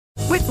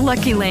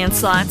Lucky Land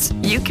Slots,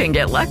 you can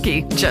get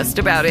lucky just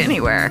about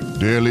anywhere.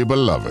 Dearly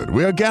beloved,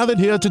 we are gathered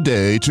here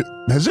today to...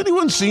 Has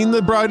anyone seen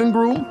the bride and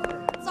groom?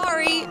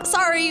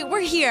 Sorry, we're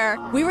here.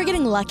 We were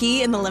getting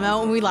lucky in the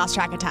limo and we lost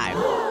track of time.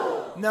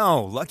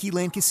 No, Lucky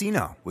Land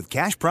Casino, with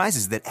cash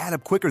prizes that add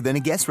up quicker than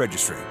a guest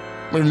registry.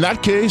 In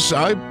that case,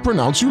 I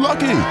pronounce you lucky.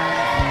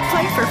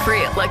 Play for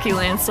free at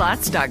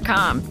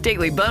LuckyLandSlots.com.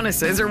 Daily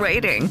bonuses are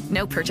waiting.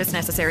 No purchase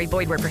necessary.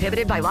 Void where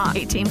prohibited by law.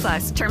 18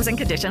 plus. Terms and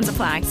conditions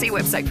apply. See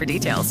website for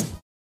details.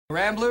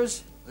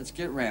 Ramblers, let's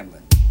get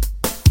rambling.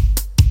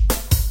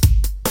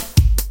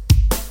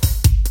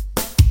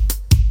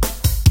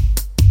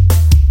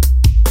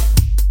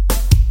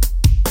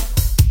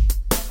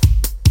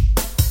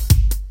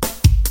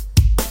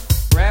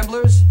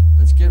 Ramblers,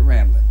 let's get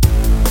rambling.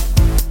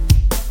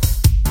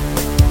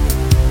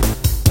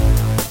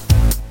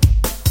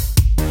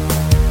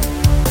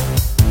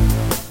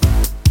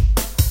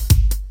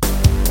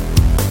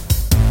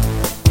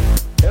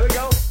 Here we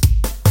go.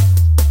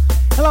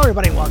 Hello,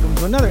 everybody, and welcome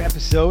to another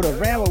episode of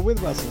Ramble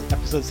with Russel,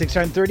 episode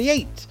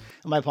 638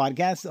 of my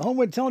podcast, The Home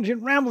of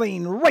Intelligent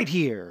Rambling, right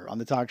here on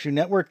the Talkshoe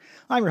Network.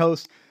 I'm your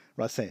host,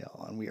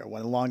 Russel, and we are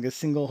one of the longest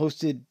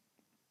single-hosted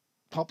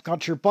pop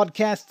culture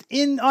podcasts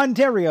in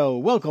Ontario.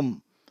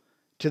 Welcome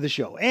to the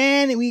show.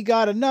 And we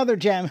got another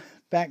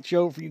jam-packed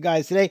show for you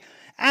guys today.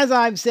 As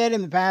I've said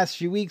in the past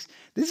few weeks,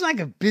 this is like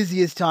the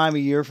busiest time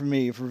of year for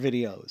me for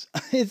videos.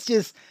 It's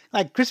just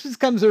like Christmas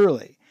comes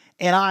early,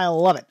 and I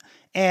love it.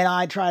 And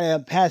I try to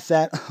pass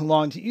that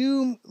along to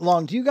you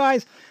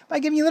guys by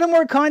giving you a little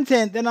more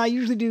content than I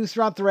usually do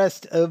throughout the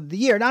rest of the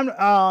year. Now,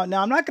 I'm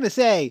not going to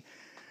say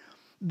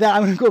that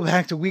I'm going to go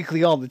back to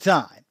weekly all the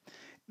time.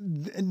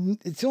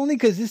 It's only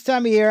because this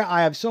time of year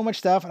I have so much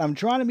stuff, and I'm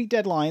trying to meet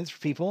deadlines for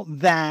people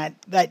that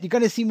you're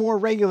going to see more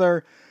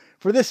regular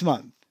for this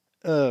month,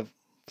 for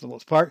the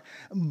most part.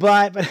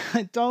 But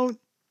don't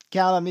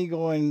count on me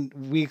going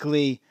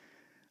weekly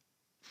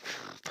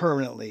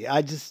permanently.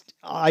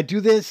 I do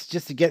this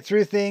just to get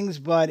through things,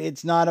 but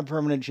it's not a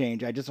permanent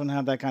change. I just don't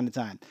have that kind of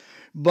time.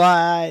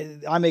 But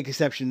I make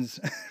exceptions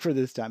for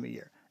this time of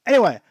year.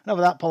 Anyway, enough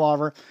of that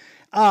palaver.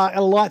 Got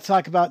a lot to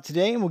talk about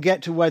today, and we'll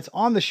get to what's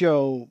on the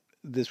show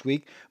this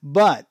week.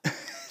 But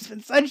it's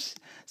been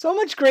so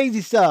much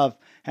crazy stuff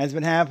has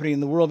been happening in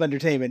the world of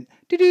entertainment.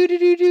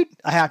 I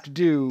have to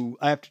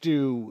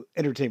do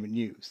entertainment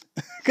news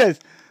because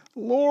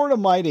Lord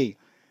Almighty,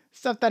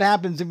 stuff that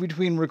happens in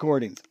between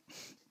recordings.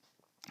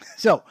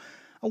 So,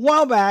 a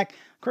while back,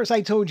 of course,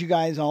 I told you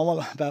guys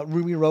all about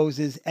Ruby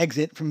Rose's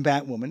exit from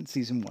Batwoman,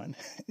 season 1.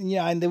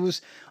 Yeah, and there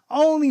was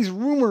all these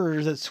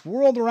rumors that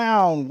swirled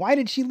around. Why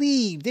did she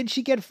leave? Did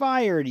she get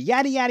fired?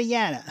 Yada, yada,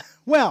 yada.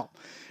 Well,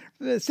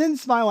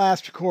 since my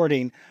last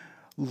recording,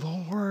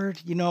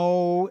 Lord,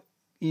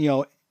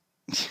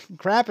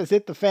 crap has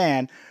hit the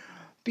fan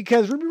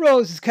because Ruby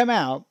Rose has come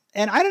out,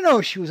 and I don't know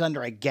if she was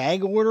under a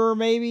gag order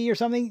maybe or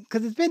something,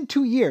 because it's been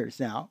 2 years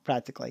now,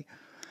 practically.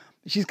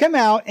 She's come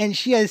out and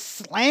she has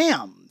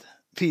slammed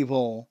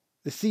people,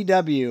 the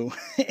CW,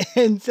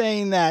 and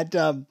saying that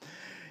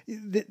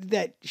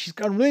that she's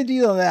got a really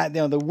deal on that.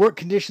 The work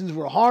conditions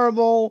were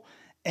horrible,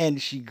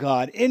 and she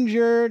got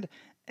injured,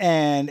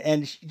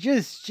 and she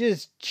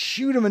just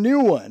shoot him a new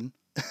one.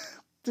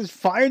 Just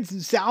fired some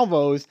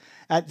salvos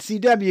at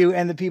CW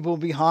and the people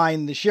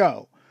behind the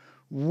show.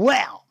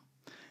 Well,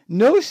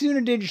 no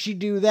sooner did she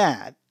do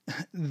that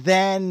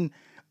than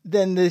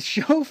the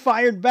show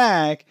fired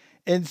back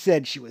and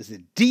said she was a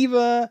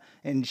diva,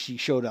 and she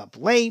showed up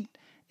late,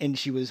 and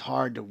she was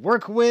hard to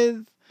work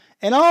with,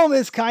 and all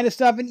this kind of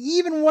stuff. And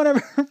even one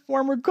of her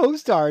former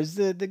co-stars,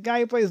 the guy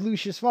who plays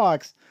Lucius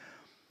Fox,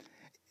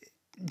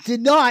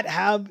 went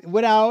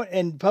out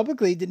and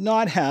publicly did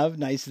not have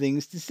nice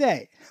things to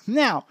say.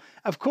 Now,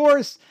 of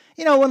course,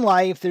 in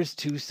life, there's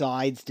two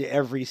sides to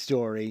every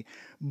story,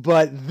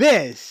 but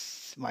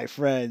this, my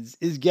friends,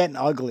 is getting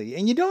ugly.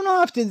 And you don't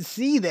often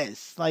see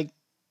this, kind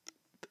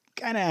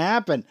of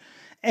happen.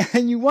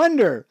 And you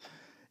wonder,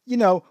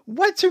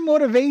 what's her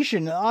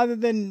motivation other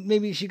than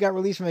maybe she got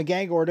released from a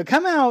gag order to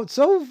come out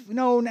so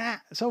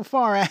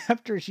far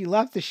after she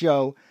left the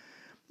show.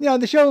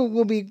 The show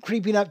will be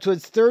creeping up to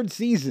its third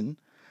season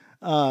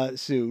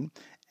soon.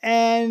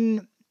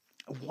 And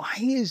why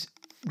is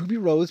Ruby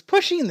Rose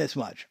pushing this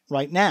much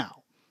right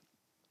now?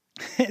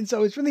 And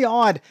so it's really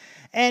odd.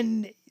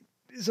 And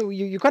so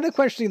you're kind of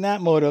questioning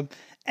that motive.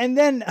 And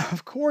then,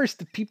 of course,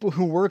 the people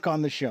who work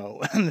on the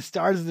show and the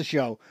stars of the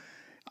show,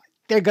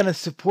 they're going to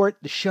support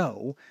the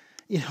show.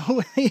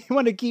 They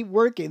want to keep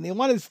working. They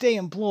want to stay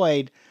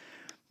employed.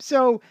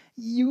 So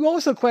you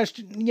also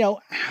question,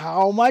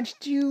 how much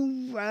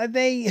are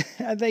they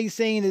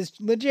saying is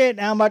legit?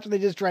 How much are they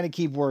just trying to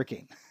keep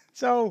working?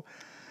 So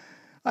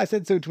I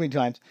said so too many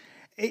times.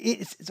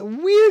 It's a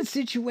weird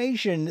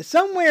situation.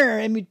 Somewhere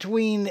in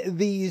between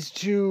these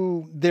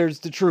two, there's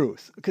the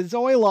truth, because it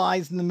always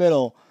lies in the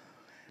middle.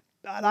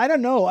 And I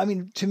don't know. I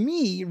mean, to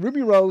me,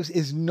 Ruby Rose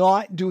is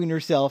not doing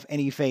herself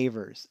any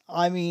favors.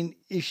 I mean,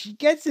 if she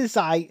gets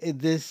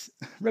this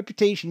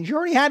reputation, she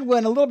already had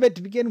one a little bit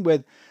to begin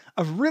with,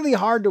 of really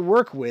hard to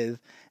work with,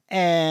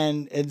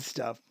 and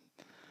stuff.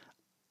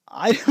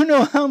 I don't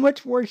know how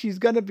much more she's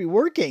going to be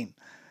working.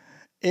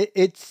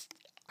 It's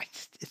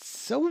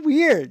so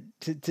weird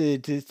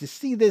to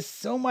see this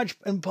so much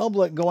in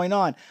public going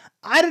on.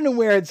 I don't know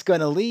where it's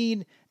going to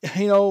lead.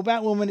 You know,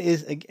 Batwoman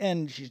is,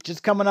 again, she's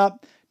just coming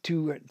up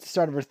to the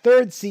start of her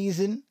third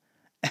season,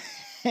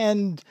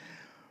 and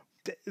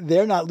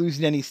they're not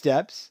losing any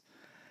steps.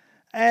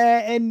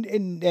 And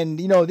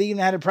you know, they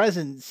even had a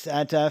presence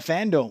at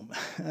Fandom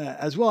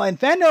as well. And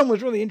Fandom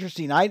was really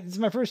interesting. This is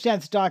my first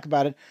chance to talk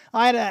about it.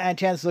 I had a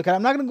chance to look at it.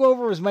 I'm not going to go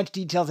over as much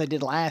detail as I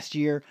did last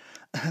year,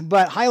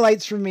 but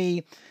highlights for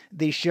me,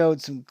 they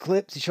showed some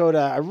clips. They showed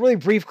a really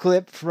brief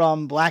clip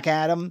from Black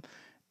Adam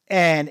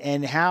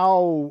and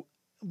how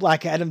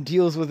Black Adam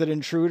deals with an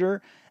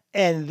intruder.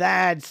 And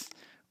that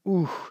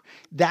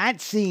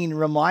scene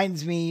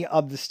reminds me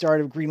of the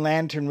start of Green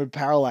Lantern with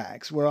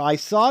Parallax, where I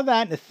saw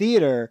that in the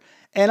theater.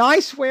 And I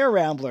swear,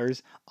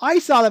 Ramblers, I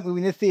saw that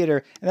movie in the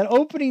theater, and that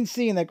opening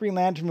scene, that Green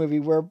Lantern movie,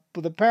 where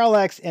the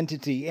Parallax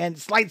entity, and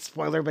slight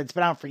spoiler, but it's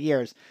been out for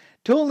years,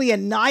 totally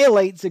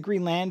annihilates the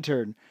Green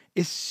Lantern,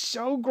 is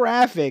so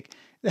graphic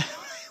that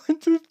I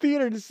went to the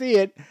theater to see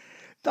it.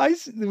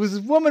 There was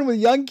this woman with a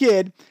young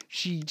kid.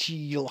 She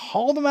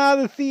hauled them out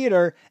of the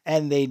theater,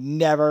 and they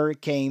never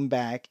came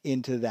back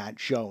into that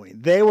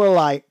showing. They were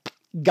like,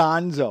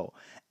 gonzo.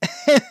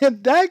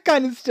 And that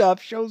kind of stuff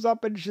shows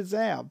up in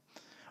Shazam.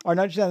 Or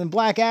not Shazam, in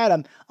Black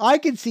Adam. I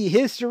could see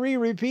history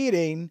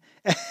repeating.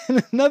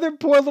 And another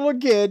poor little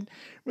kid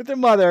with their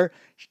mother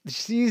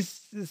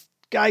sees this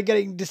guy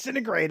getting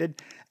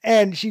disintegrated.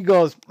 And she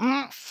goes,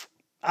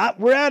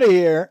 we're out of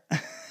here.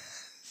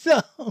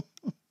 So,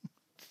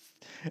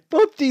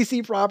 both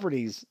DC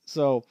properties.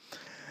 So,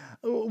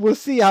 we'll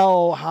see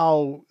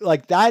how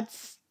like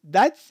that's,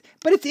 but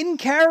it's in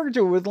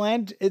character with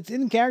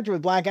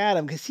Black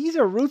Adam, because he's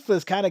a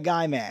ruthless kind of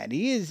guy, man.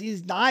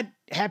 He's not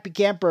happy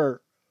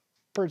camper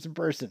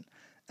person.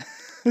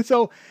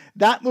 So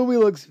that movie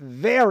looks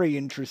very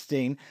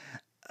interesting.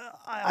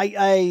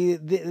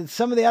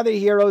 Some of the other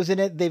heroes in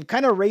it, they've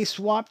kind of race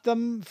swapped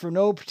them for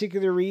no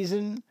particular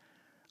reason.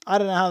 I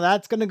don't know how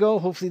that's going to go.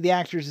 Hopefully the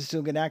actors are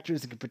still good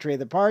actors that can portray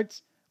the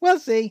parts. We'll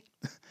see.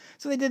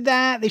 So they did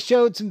that. They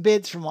showed some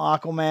bits from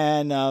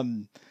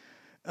Aquaman,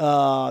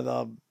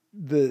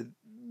 the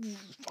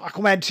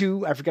Aquaman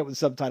 2. I forget what the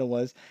subtitle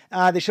was.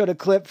 They showed a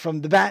clip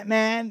from the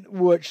Batman,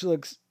 which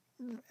looks,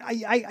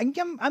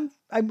 I'm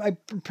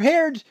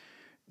prepared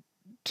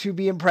to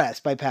be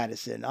impressed by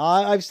Pattinson.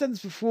 I've said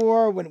this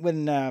before.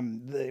 When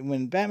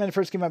Batman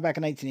first came out back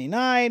in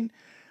 1989,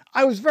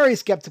 I was very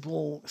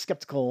skeptical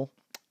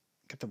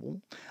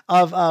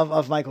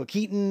of Michael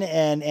Keaton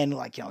and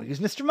like, you know, he was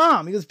Mr.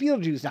 Mom, he was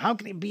Beetlejuice. Now how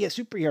can he be a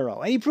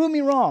superhero? And he proved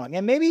me wrong.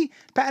 And maybe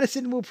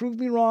Pattinson will prove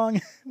me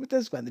wrong with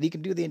this one, that he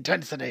can do the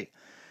intensity,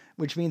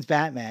 which means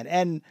Batman.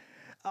 And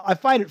I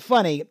find it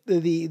funny,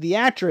 the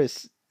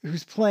actress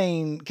who's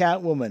playing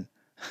Catwoman,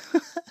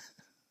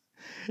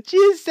 she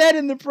has said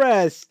in the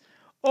press,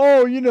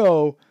 oh, you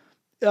know,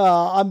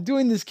 I'm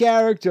doing this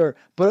character,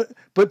 but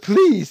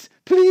please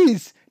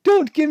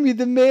don't give me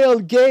the male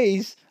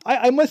gaze.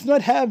 I must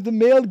not have the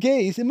male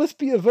gaze. It must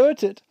be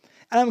averted.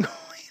 And I'm going,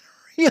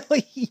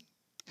 really?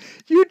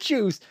 You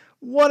choose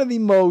one of the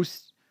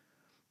most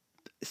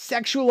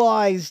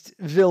sexualized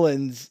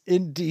villains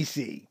in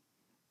DC,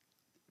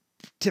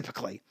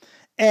 typically.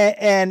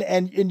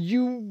 And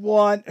you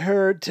want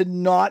her to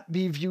not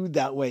be viewed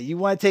that way. You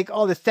want to take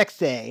all the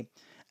sexy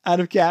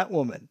out of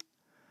Catwoman.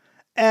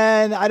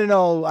 And I don't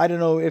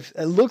know if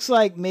it looks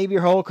like maybe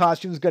her whole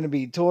costume is going to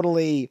be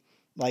totally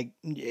like,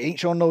 ain't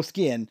showing no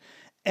skin,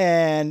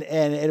 and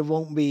it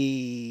won't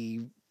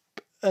be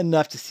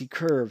enough to see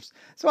curves.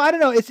 So I don't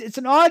know. It's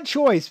an odd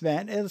choice,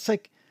 man. And it's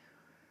like,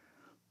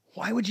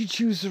 why would you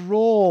choose the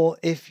role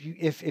if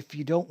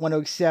you don't want to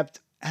accept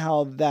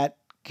how that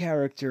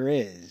character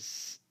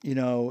is? You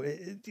know,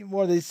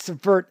 more they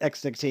subvert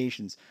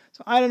expectations.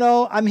 So I don't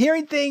know. I'm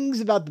hearing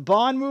things about the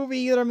Bond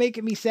movie that are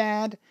making me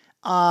sad.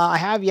 I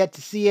have yet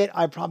to see it.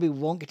 I probably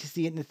won't get to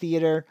see it in the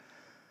theater.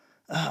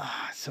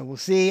 So we'll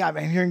see. I'm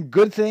hearing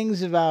good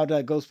things about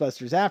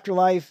Ghostbusters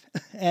Afterlife,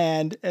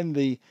 and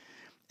the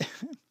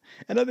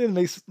another thing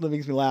that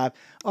makes me laugh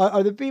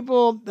are the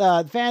people,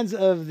 fans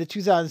of the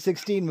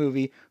 2016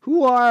 movie,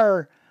 who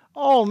are,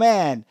 oh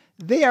man,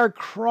 they are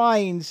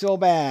crying so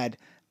bad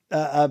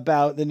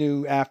about the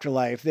new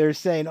Afterlife. They're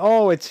saying,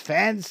 oh, it's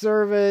fan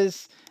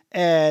service,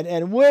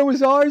 and where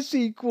was our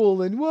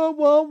sequel, and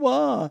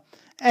wah.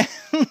 And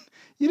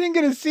you didn't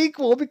get a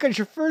sequel because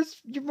your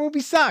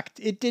movie sucked.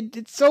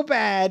 It's so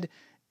bad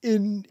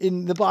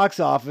in the box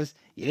office,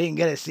 you didn't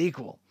get a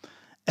sequel.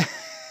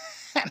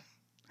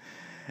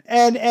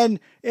 and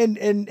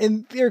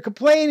they're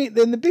complaining.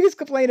 Then the biggest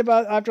complaint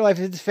about Afterlife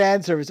is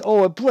fan service.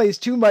 Oh, it plays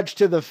too much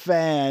to the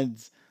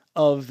fans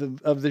of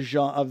the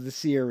genre of the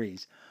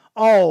series.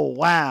 Oh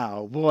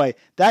wow, boy,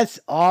 that's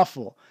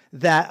awful.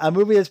 That a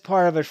movie that's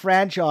part of a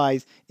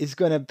franchise is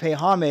going to pay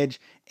homage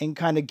and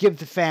kind of give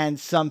the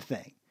fans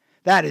something.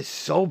 That is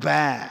so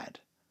bad.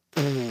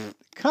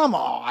 Come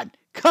on,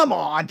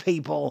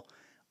 people.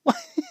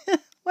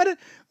 What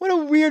what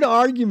a weird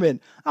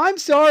argument. I'm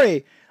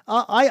sorry.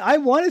 I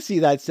want to see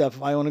that stuff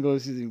if I want to go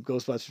see the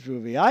Ghostbusters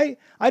movie. I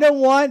don't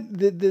want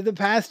the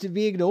past to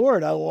be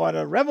ignored. I want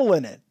to revel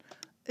in it.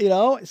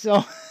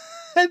 So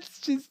it's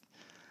just,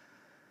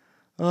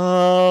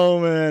 oh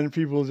man,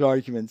 people's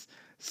arguments.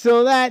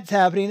 So that's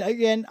happening.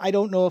 Again, I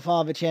don't know if I'll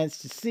have a chance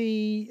to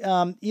see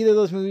either of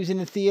those movies in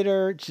the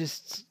theater.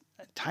 Just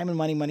time and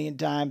money and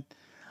time.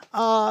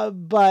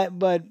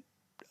 But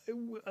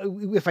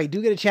if I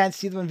do get a chance to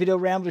see them on Video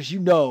Ramblers,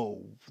 they're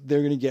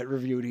going to get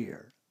reviewed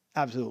here.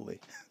 Absolutely.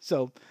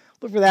 So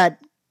look for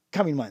that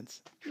coming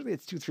months. Usually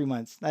it's 2-3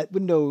 months. That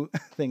window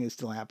thing is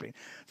still happening.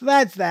 So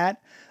that's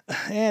that.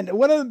 And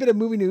one other bit of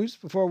movie news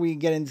before we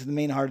get into the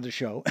main heart of the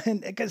show.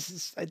 And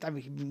because I've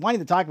been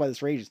wanting to talk about this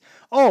for ages.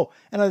 Oh,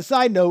 and on a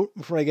side note,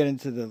 before I get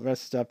into the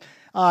rest of stuff,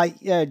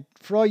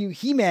 for all you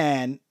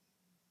He-Man,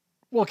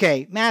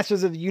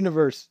 Masters of the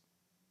Universe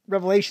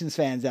Revelations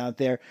fans out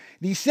there,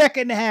 the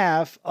second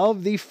half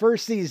of the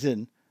first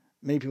season,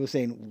 many people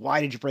saying,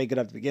 why did you break it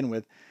up to begin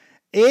with,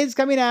 is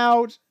coming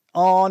out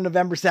on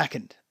November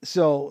 2nd.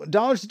 So,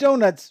 dollars to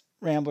donuts,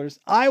 Ramblers.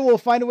 I will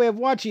find a way of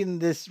watching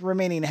this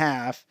remaining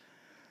half,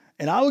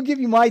 and I will give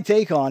you my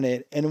take on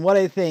it and what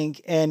I think,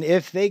 and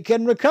if they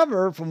can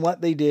recover from what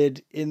they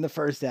did in the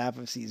first half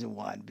of season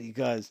 1.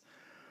 Because,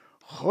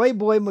 hoy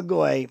boy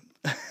magoy,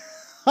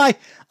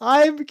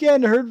 I've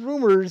again heard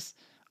rumors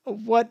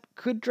of what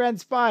could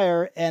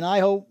transpire, and I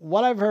hope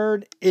what I've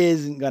heard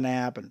isn't going to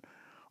happen.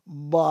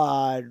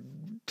 But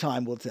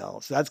time will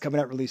tell. So that's coming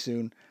out really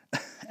soon.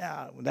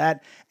 With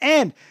that.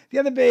 And the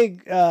other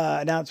big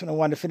announcement I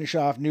wanted to finish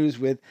off news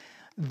with,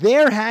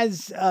 there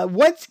has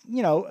once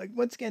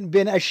again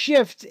been a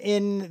shift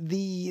in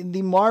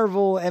the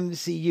Marvel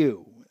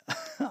MCU.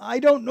 I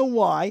don't know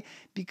why,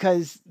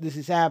 because this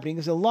is happening,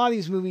 because a lot of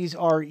these movies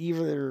are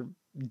either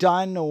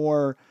done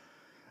or,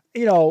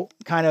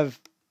 kind of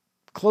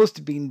close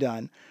to being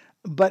done.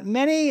 But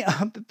many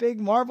of the big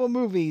Marvel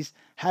movies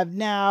have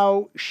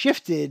now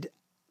shifted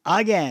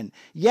again.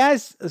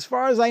 Yes, as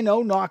far as I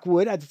know, knock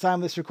wood, at the time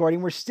of this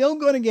recording, we're still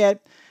going to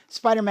get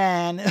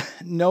Spider-Man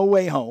No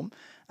Way Home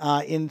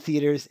in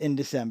theaters in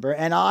December.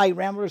 And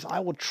Ramblers,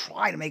 I will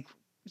try to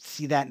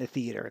see that in the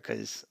theater,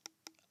 because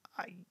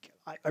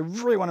I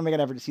really want to make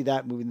an effort to see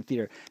that movie in the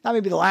theater. That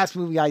may be the last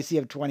movie I see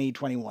of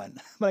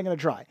 2021, but I'm going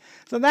to try.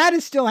 So that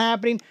is still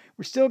happening.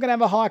 We're still going to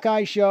have a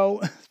Hawkeye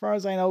show, as far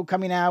as I know,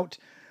 coming out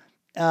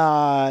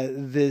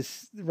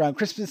this around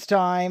Christmas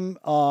time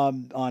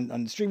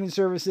on streaming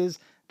services.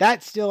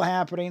 That's still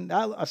happening.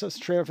 I saw a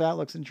trailer for that.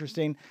 Looks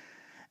interesting.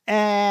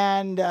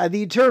 And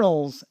The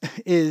Eternals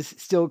is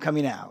still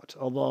coming out,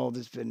 although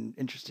there's been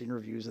interesting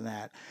reviews on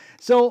that.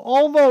 So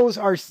all those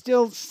are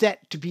still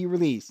set to be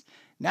released.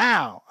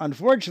 Now,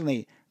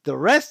 unfortunately, the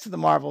rest of the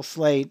Marvel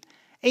slate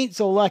ain't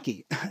so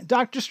lucky.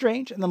 Doctor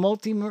Strange and the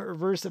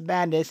Multiverse of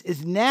Madness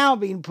is now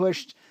being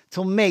pushed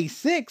till May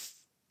 6th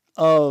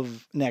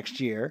of next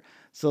year.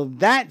 So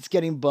that's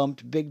getting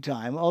bumped big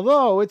time,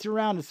 although it's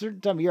around a certain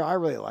time of year I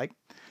really like.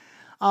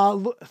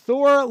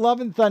 Thor Love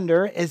and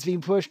Thunder is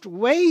being pushed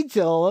way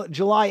till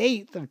July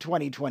 8th of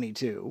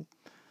 2022.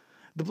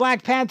 The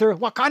Black Panther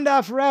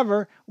Wakanda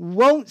Forever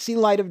won't see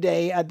light of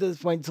day at this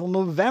point until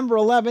November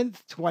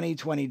 11th,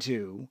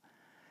 2022.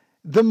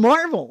 The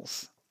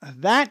Marvels,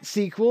 that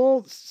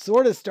sequel,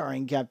 sort of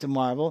starring Captain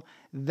Marvel,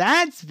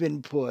 that's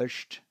been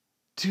pushed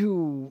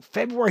to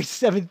February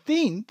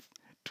 17th,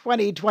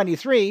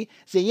 2023.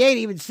 So you ain't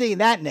even seeing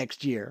that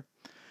next year.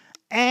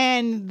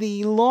 And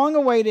the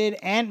long-awaited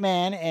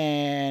Ant-Man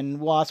and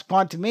Wasp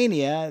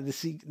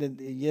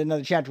Quantumania,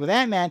 another chapter with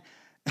Ant-Man,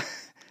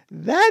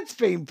 that's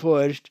being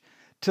pushed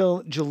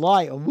till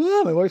July.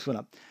 Whoa, my voice went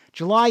up.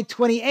 July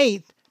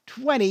 28th,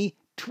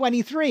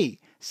 2023.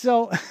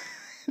 So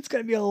it's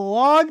going to be a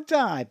long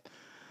time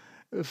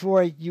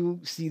before you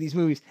see these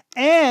movies.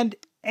 And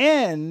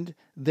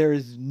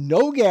there's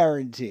no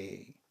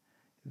guarantee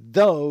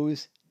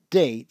those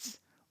dates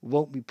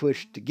won't be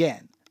pushed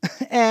again.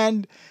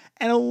 And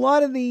a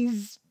lot of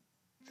these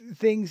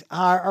things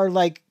are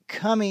like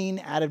coming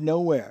out of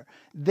nowhere.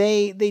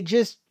 They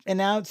just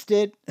announced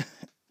it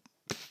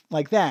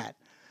like that.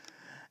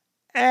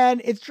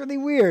 And it's really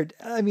weird.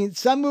 I mean,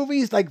 some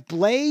movies like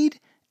Blade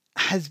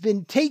has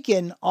been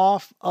taken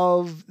off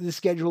of the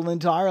schedule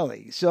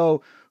entirely.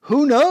 So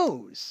who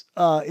knows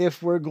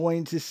if we're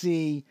going to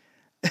see,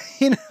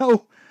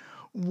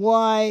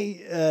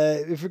 why,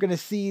 if we're going to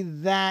see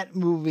that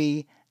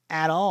movie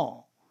at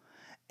all.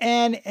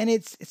 And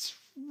it's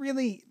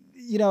really,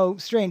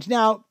 strange.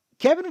 Now,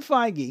 Kevin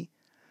Feige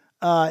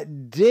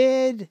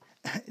did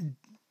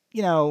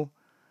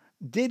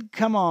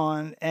come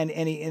on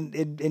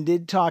and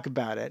did talk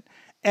about it.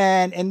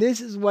 And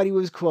this is what he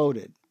was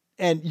quoted.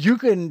 And you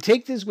can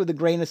take this with a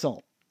grain of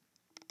salt.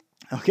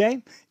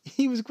 Okay?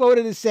 He was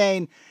quoted as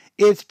saying,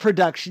 it's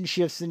production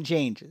shifts and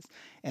changes.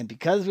 And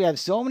because we have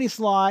so many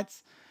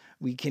slots,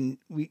 we can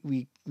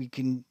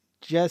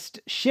just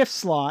shift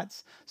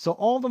slots. So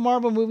all the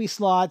Marvel movie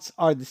slots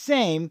are the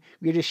same.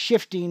 We're just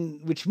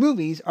shifting which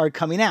movies are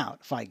coming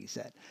out, Feige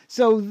said.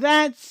 So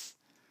that's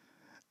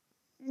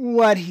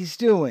what he's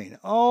doing.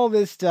 All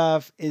this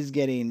stuff is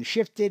getting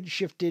shifted.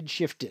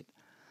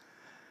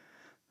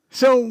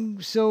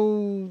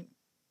 So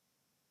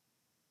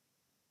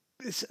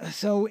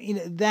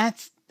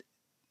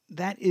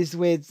that is the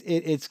way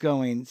it's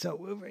going.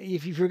 So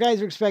if you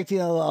guys are expecting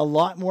a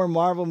lot more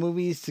Marvel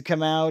movies to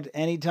come out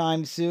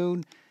anytime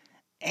soon,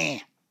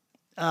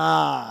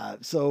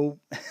 so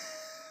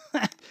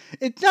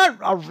it's not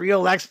a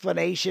real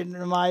explanation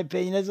in my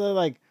opinion. It's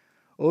like,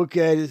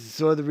 okay, this is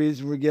sort of the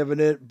reason we're giving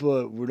it,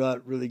 but we're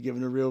not really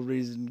giving a real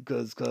reason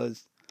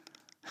because.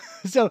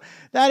 So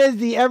that is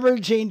the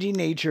ever-changing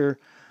nature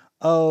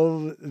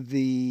of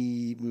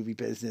the movie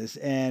business.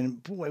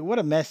 And boy, what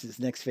a mess this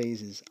next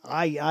phase is.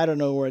 I don't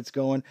know where it's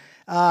going.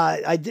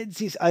 I did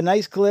see a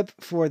nice clip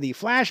for the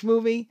Flash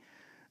movie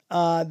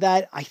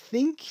that I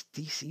think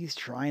DC's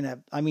trying to,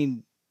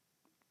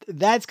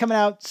 that's coming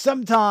out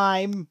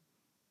sometime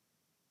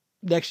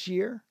next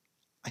year,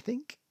 I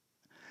think.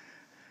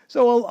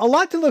 So a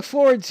lot to look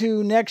forward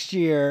to next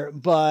year,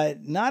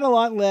 but not a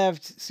lot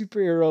left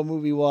superhero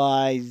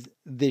movie-wise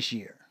this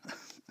year.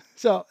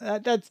 So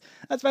that's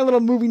my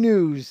little movie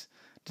news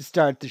to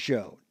start the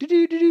show.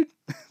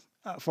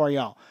 For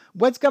y'all.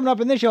 What's coming up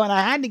in this show? And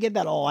I had to get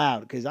that all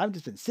out because I've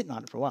just been sitting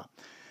on it for a while.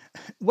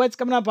 What's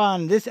coming up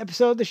on this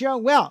episode of the show?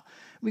 Well,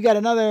 we got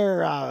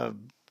another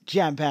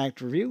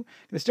jam-packed review. Going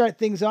to start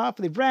things off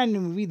with a brand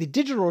new movie, the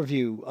digital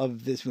review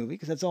of this movie,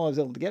 because that's all I was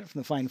able to get from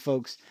the fine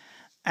folks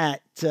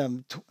at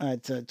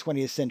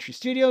 20th Century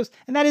Studios,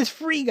 and that is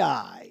Free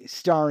Guy,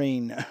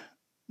 starring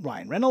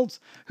Ryan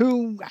Reynolds,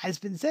 who has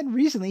been said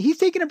recently he's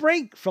taking a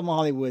break from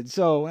Hollywood.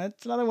 So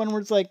that's another one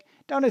where it's like,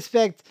 don't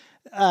expect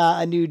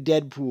a new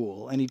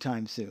Deadpool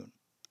anytime soon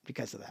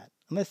because of that,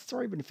 unless it's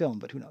already been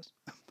filmed, but who knows.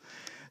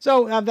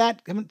 So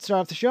that start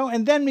off the show,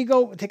 and then we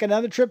go take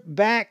another trip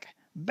back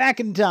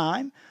in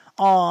time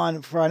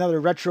for another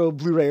retro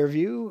Blu-ray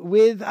review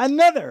with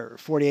another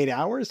 48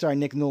 Hours, starring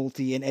Nick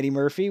Nolte and Eddie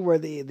Murphy, where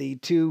the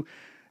two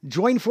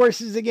join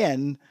forces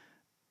again,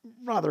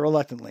 rather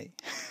reluctantly.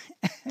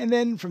 And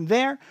then from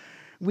there,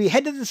 we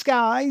head to the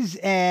skies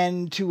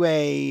and to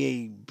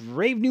a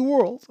brave new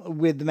world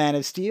with The Man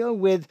of Steel,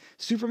 with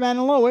Superman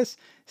and Lois,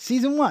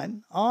 Season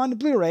 1 on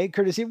Blu-ray,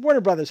 courtesy of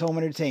Warner Brothers Home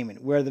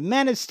Entertainment, where The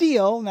Man of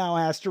Steel now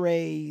has to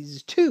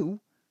raise 2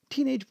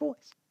 teenage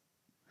boys.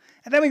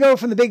 And then we go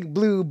from the big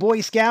blue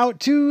Boy Scout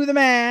to the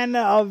man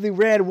of the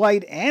red,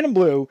 white, and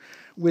blue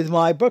with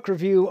my book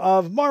review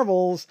of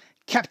Marvel's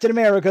Captain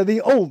America, the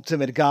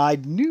Ultimate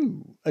Guide,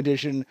 new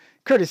edition,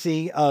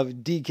 courtesy of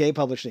DK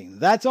Publishing.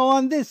 That's all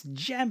on this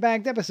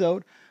jam-packed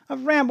episode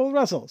of Ramble with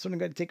Russell. So I'm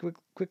going to take a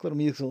quick little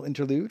musical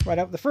interlude right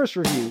out with the first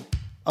review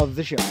of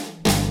the show.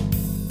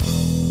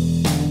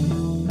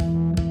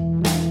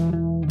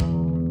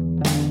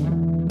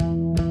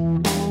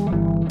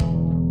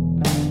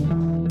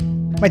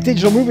 My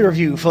digital movie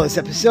review for this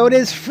episode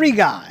is Free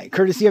Guy,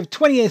 courtesy of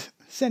 20th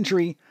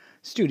Century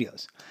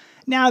Studios.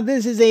 Now,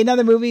 this is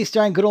another movie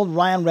starring good old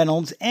Ryan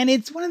Reynolds, and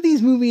it's one of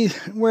these movies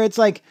where it's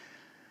like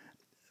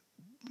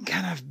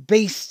kind of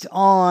based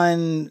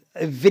on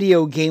a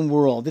video game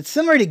world. It's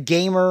similar to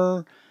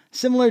Gamer,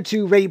 similar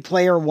to Ready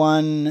Player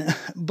One,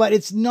 but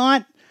it's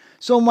not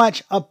so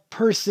much a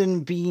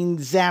person being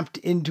zapped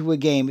into a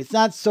game. It's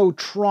not so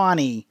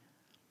Tron-y,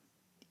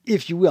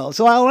 if you will.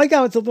 So I like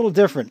how it's a little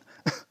different.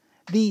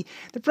 The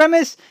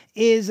premise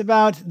is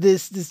about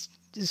this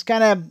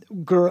kind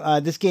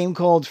of this game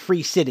called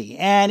Free City,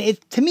 and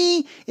to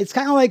me it's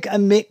kind of like a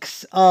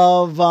mix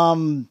of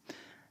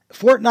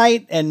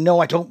Fortnite, and no,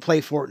 I don't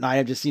play Fortnite.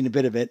 I've just seen a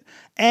bit of it,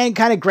 and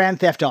kind of Grand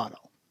Theft Auto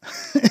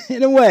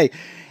in a way,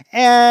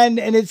 and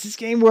it's this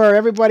game where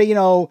everybody,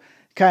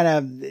 kind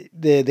of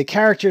the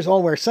characters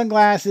all wear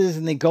sunglasses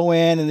and they go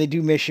in and they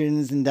do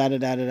missions and da.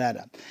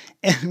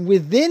 And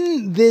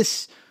within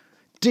this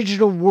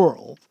digital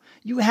world,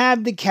 you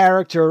have the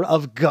character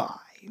of Guy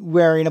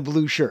wearing a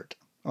blue shirt,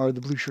 or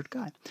the blue shirt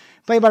guy,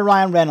 played by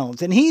Ryan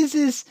Reynolds. And he's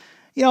this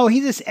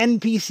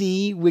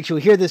NPC, which you'll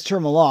hear this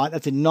term a lot.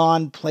 That's a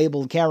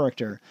non-playable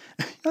character,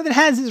 that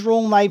has his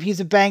role in life.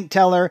 He's a bank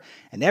teller,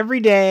 and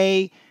every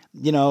day,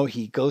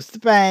 he goes to the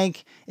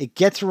bank, it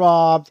gets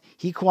robbed,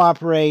 he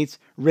cooperates,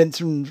 rinse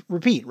and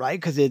repeat, right?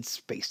 Because it's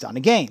based on a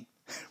game.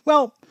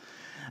 Well,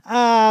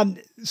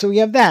 so we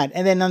have that.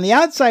 And then on the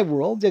outside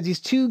world, there's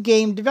these 2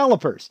 game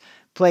developers,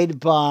 played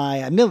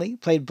by Millie,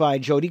 played by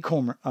Jodie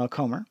Comer,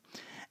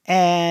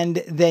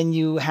 and then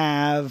you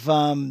have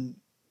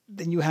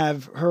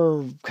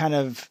her kind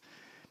of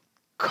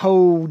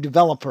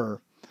co-developer,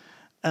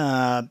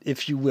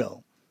 if you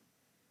will,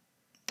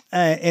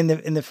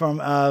 in the form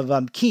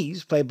of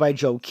Keys, played by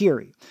Joe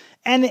Keery,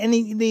 and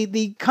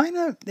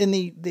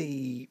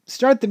they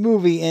start the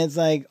movie and it's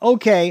like,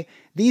 okay,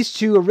 these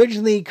 2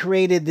 originally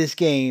created this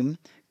game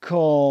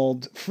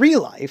called Free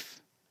Life,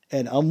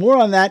 and more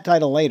on that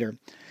title later.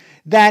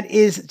 That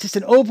is just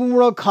an open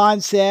world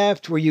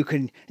concept where you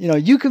can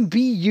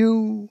be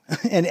you,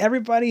 and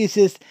everybody is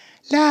just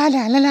la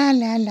la la la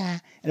la la,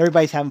 and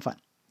everybody's having fun,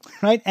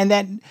 right? And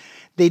then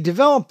they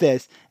develop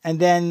this, and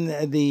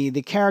then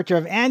the character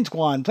of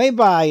Antoine, played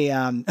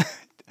by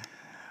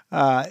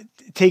Taika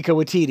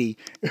Waititi,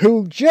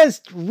 who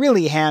just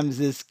really hams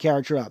this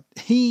character up.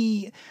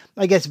 He,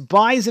 I guess,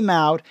 buys them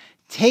out,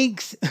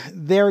 takes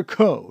their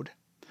code,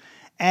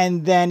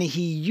 and then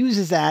he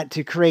uses that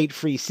to create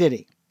Free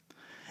City.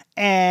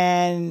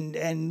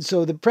 And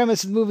so the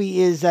premise of the movie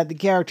is that the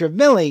character of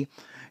Millie,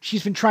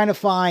 she's been trying to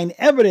find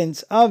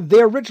evidence of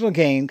their original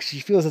game because she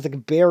feels it's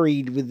like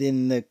buried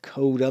within the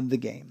code of the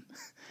game.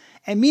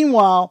 And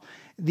meanwhile,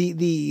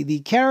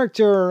 the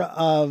character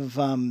of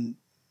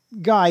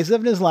Guy's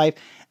living his life,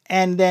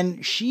 and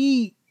then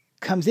she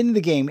comes into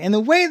the game. And the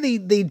way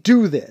they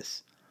do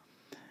this,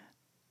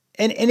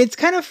 and it's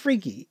kind of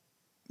freaky,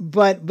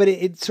 but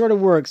it sort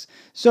of works.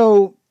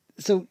 So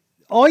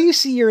all you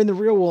see here in the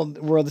real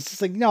world is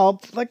just like,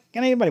 like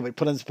anybody would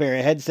put on a pair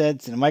of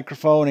headsets and a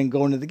microphone and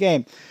go into the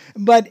game.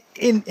 But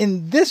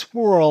in this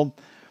world,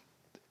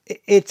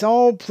 it's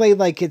all played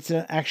like it's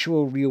an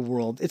actual real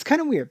world. It's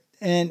kind of weird.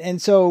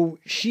 And so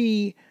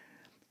she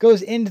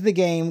goes into the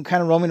game,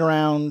 kind of roaming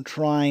around,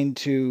 trying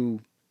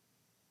to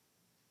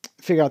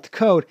figure out the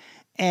code.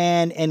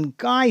 And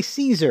Guy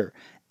sees her.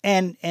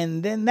 And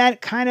then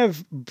that kind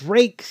of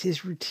breaks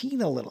his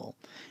routine a little.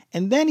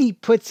 And then he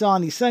puts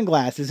on these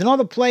sunglasses, and all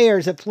the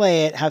players that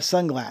play it have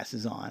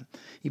sunglasses on.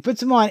 He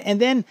puts them on,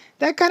 and then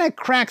that kind of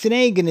cracks an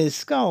egg in his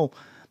skull,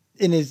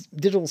 in his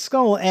digital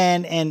skull,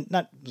 and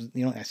not,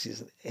 actually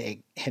his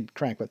egg head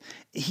crack, but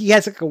he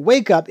has like a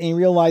wake up, and he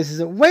realizes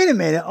that, wait a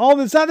minute, all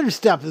this other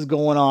stuff is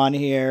going on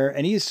here,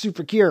 and he's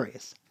super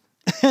curious.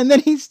 And then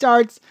he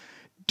starts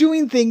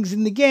doing things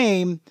in the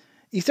game.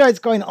 He starts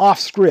going off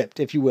script,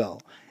 if you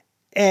will.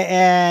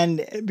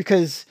 And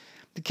because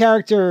the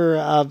character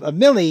of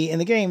Millie in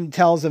the game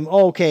tells him,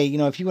 oh, okay,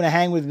 if you want to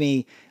hang with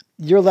me,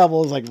 your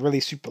level is like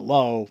really super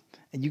low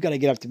and you got to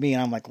get up to me.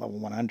 And I'm like level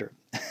 100.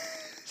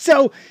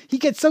 So he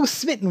gets so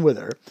smitten with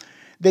her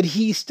that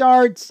he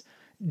starts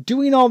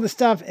doing all the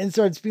stuff and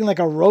starts being like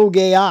a rogue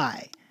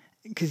AI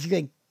because he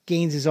like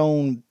gains his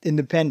own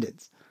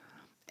independence.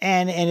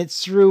 And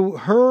it's through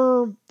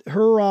her,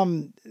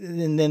 and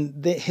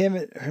then him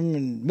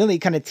and Millie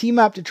kind of team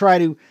up to try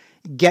to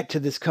get to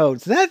this code.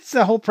 So that's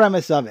the whole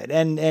premise of it.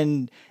 And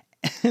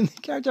the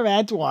character of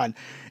Antoine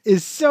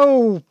is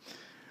so,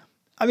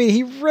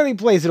 he really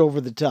plays it over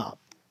the top.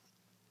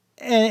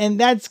 And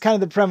that's kind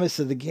of the premise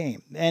of the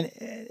game. And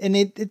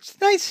it's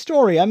a nice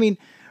story. Ryan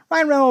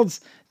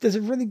Reynolds does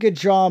a really good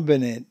job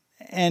in it.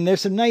 And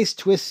there's some nice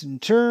twists and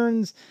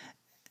turns.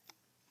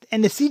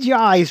 And the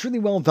CGI is really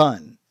well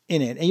done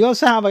in it. And you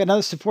also have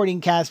another supporting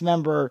cast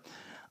member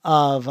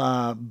of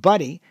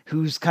Buddy,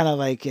 who's kind of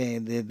like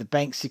the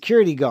bank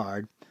security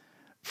guard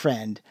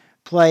friend,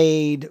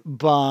 played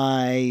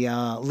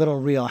by Little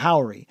Real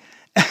Howery.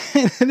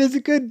 And it's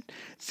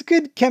a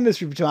good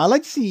chemistry between them. I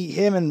like to see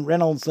him and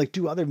Reynolds like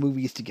do other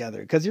movies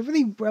together because they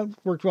really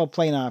worked well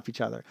playing off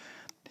each other.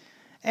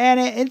 And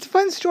it's a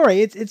fun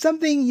story. It's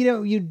something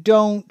you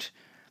don't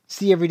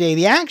see every day.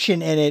 The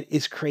action in it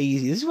is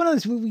crazy. This is one of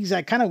those movies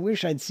I kind of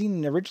wish I'd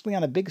seen originally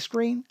on a big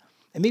screen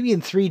and maybe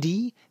in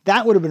 3D.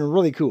 That would have been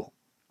really cool.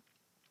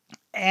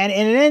 And it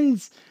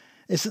ends,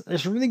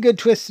 there's really good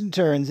twists and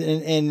turns,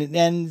 and it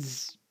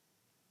ends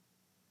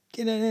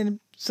in a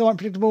somewhat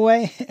predictable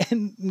way.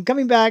 And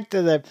coming back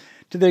to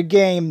their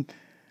game,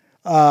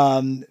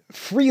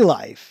 Free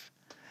Life,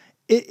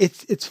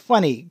 it's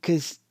funny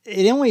because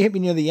it only hit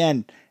me near the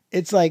end.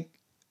 It's like,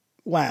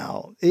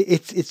 wow,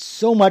 it's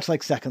so much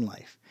like Second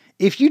Life.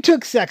 If you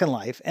took Second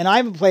Life, and I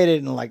haven't played it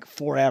in like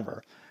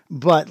forever,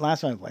 but last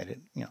time I played it,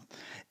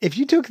 if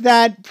you took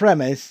that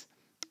premise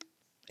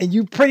and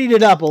you prettied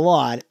it up a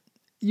lot,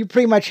 you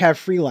pretty much have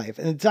Free Life.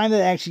 And the time that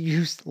they actually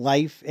used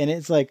life, and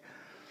it's like,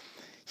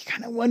 you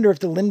kind of wonder if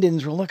the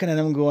Lindens were looking at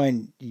them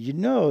going,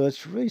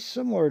 that's really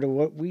similar to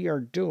what we are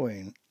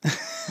doing.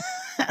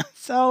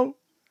 So,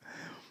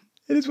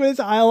 it is what it is.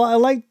 I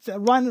liked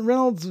Ryan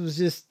Reynolds was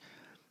just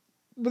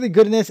really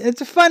good in this. And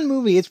it's a fun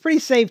movie. It's pretty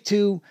safe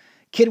too,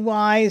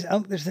 kid-wise. I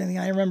don't think there's anything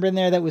I remember in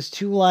there that was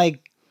too,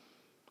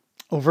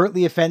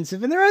 overtly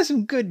offensive. And there are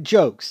some good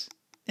jokes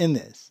in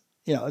this.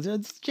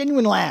 It's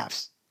genuine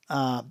laughs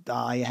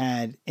I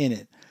had in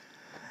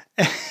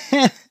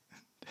it.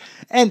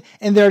 and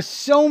there's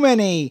so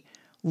many,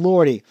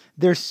 Lordy,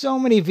 there's so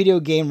many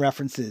video game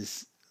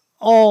references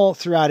all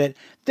throughout it.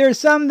 There's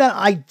some that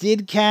I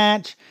did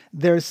catch.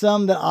 There's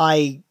some that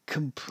I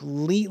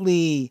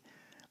completely,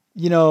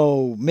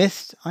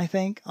 missed, I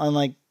think. I'm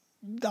like,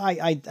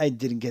 I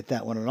didn't get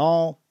that one at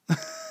all.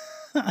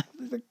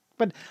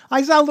 But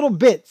I saw little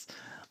bits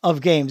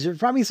of games. There's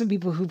probably some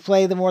people who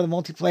play the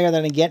multiplayer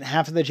that get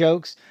half of the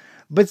jokes.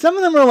 But some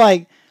of them are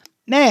like,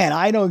 man,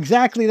 I know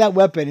exactly that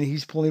weapon and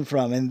he's pulling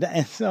from.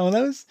 And so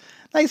those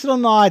nice little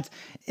nods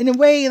in a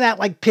way that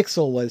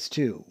Pixel was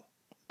too.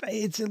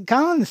 It's kind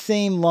of on the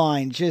same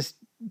line, just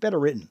better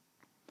written.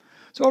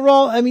 So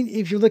overall,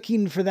 if you're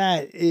looking for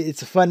that,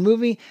 it's a fun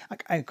movie.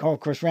 I call, of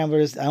course,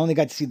 Ramblers. I only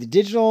got to see the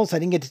digitals. I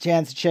didn't get the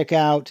chance to check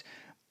out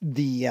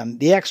the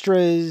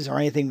extras or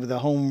anything with the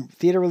home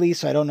theater release,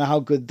 so I don't know how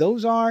good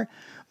those are.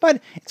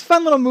 But it's a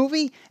fun little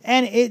movie,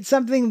 and it's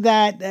something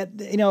that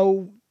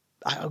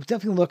I'll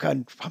definitely look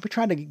on, probably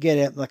trying to get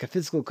it, like a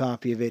physical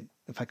copy of it,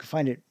 if I could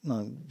find it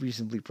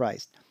reasonably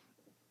priced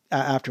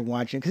after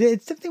watching it. Because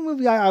it's definitely a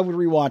movie I would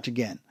rewatch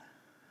again.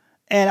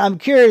 And I'm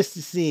curious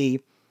to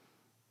see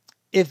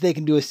if they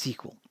can do a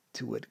sequel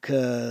to it.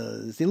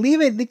 Because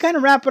they kind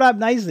of wrap it up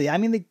nicely. I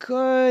mean, they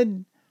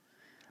could,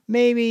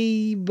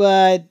 maybe,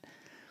 but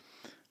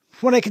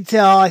from what I can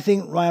tell, I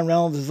think Ryan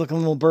Reynolds is looking a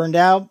little burned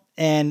out.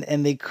 And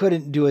they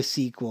couldn't do a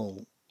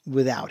sequel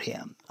without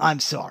him. I'm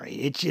sorry.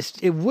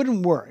 It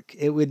wouldn't work.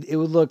 It would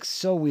look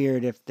so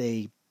weird if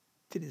they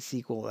did a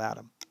sequel without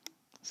him.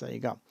 So there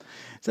you go.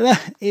 So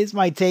that is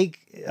my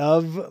take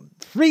of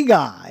Free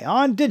Guy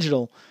on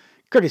digital,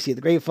 courtesy of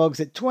the great folks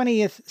at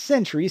 20th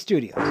Century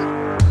Studios.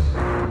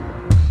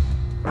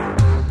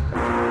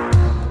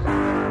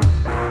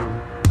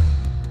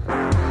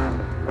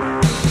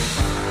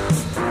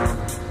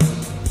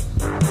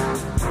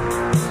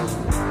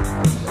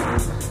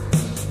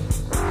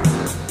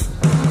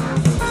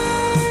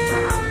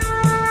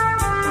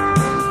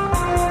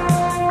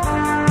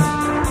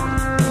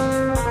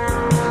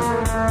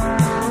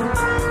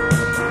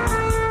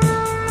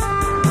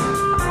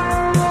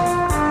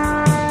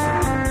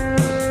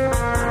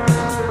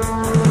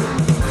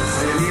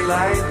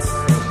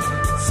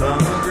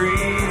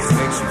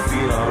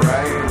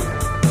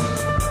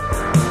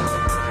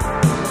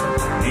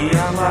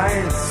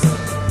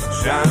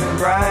 Shining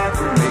bright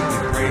will make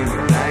it rain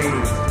at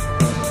night.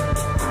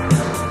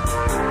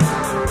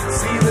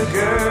 See the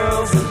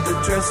girls with the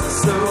dresses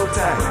so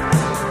tight.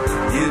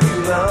 Give you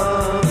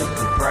love if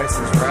the price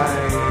is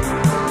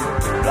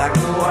right. Black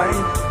and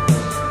white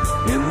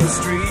in the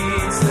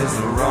streets, there's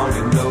no wrong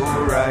and no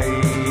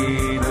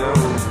right. No.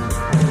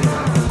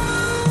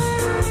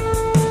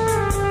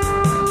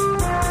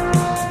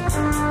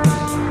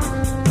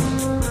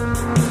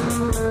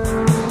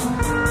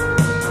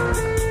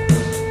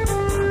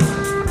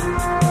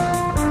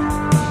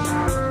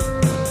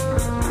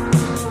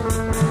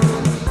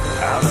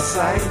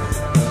 Sight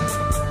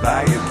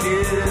by your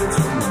kids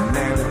from the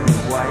man in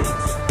white.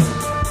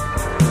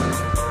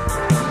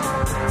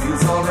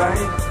 Feels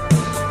alright,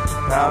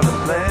 proud of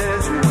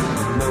pleasure in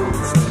the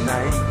nose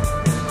tonight.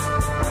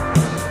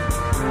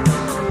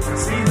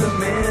 See the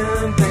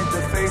men paint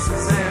their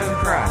faces and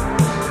cry,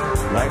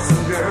 like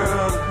some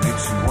girl that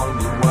makes you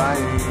wonder why.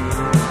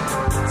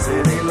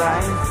 City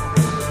life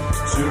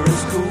sure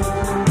is cool,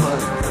 but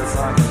it cuts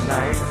like a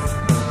knife.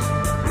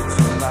 It's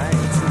your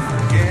life to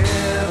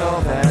forget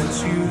all that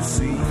you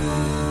see.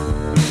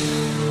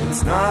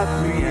 It's not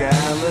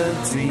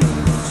reality,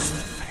 it's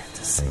just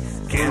fantasy.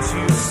 Can't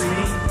you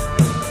see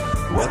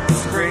what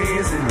this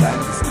crazy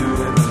life is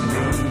doing to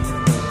me?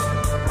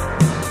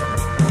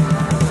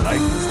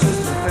 Life is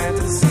just a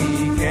fantasy.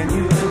 Can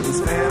you live this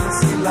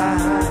fantasy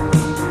life?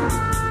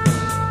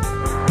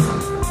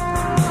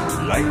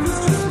 Life is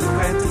just a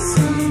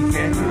fantasy.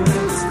 Can you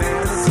live this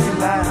fantasy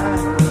life?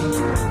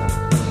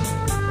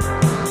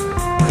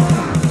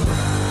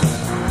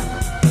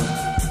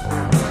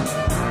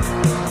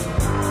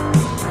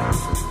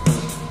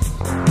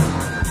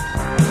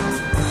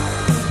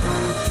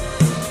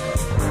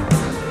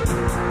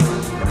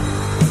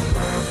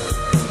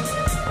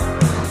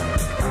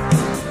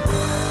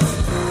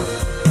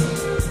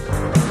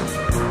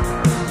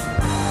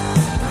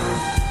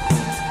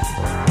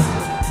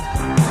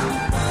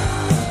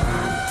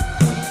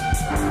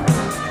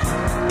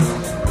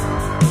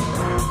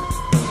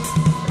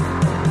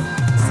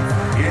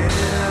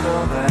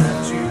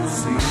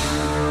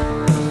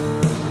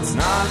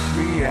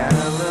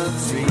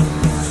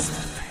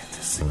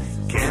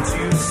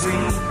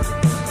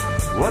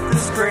 What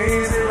this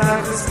crazy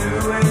life is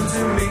doing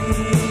to me,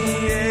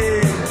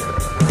 yeah.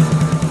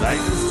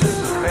 Life is just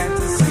a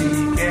fantasy.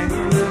 Can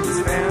you live this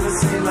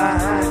fantasy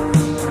life?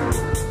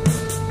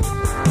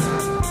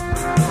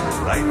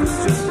 Life is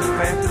just a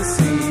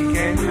fantasy.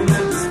 Can you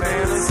live this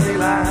fantasy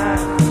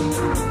life?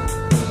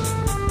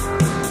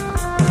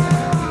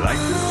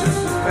 Life is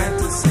just a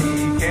fantasy.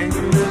 Can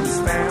you live this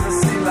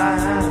fantasy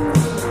life?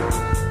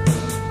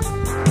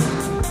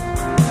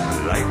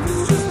 Life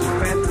is just a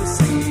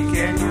fantasy.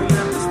 Can you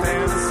live this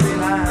fantasy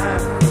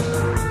life?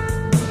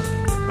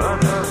 Oh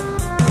no.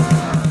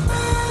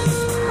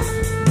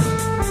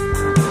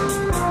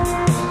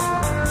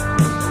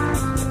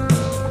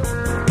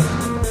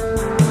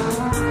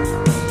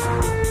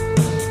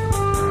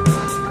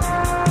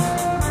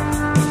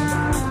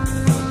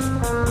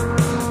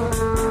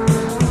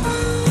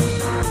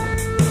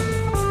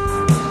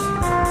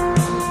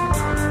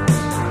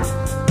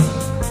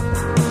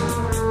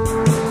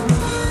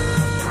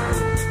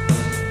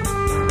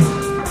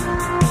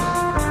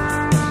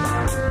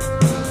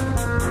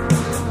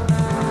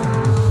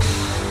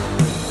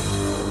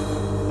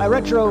 My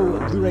retro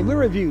Blu-ray movie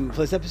review for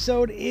this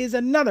episode is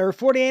another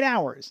 48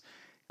 Hours,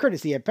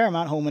 courtesy of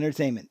Paramount Home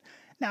Entertainment.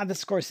 Now,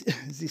 this, of course,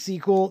 is the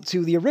sequel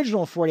to the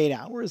original 48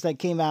 Hours that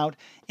came out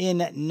in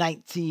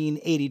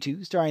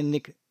 1982, starring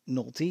Nick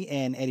Nolte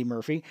and Eddie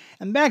Murphy.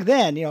 And back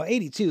then,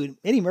 82,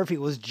 Eddie Murphy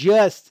was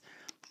just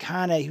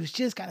kind of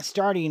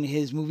starting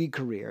his movie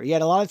career. He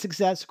had a lot of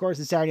success, of course,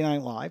 in Saturday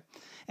Night Live.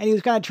 and he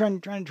was kind of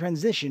trying to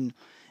transition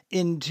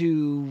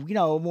into,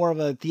 more of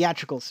a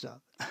theatrical stuff.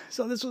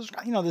 So this was,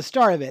 the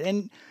start of it.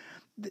 And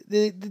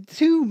the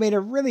two made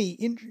a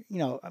really,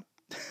 a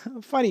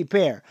funny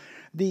pair.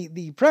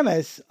 The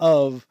premise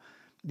of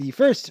the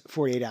first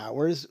 48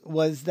 Hours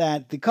was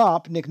that the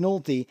cop, Nick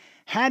Nolte,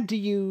 had to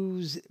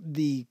use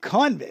the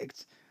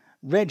convict,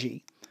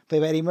 Reggie,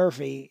 played by Eddie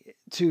Murphy,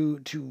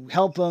 to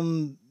help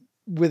him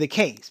with a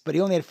case. But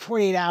he only had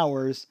 48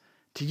 hours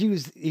to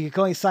use. He could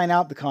only sign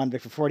out the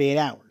convict for 48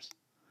 hours.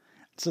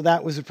 So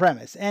that was the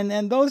premise.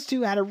 And those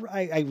two I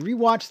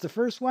rewatched the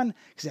first one,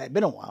 because it had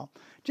been a while,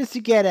 just to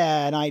get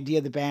an idea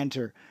of the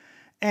banter.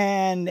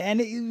 And it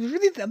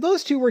really,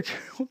 those two were,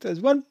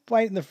 there's one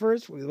fight in the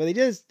first one where they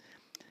just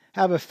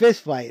have a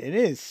fist fight, and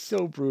it is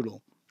so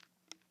brutal.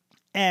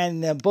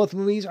 And both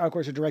movies, of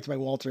course, are directed by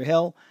Walter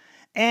Hill.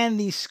 And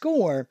the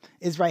score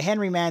is by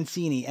Henry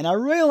Mancini. And I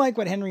really like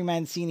what Henry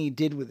Mancini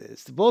did with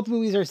this. Both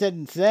movies are set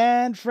in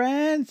San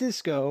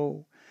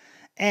Francisco.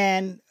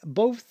 And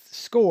both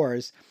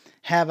scores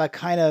have a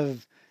kind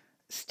of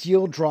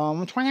steel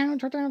drum thing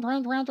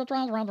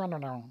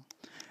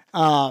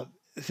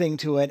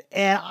to it.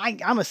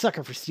 And I'm a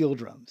sucker for steel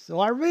drums. So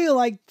I really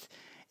liked,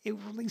 it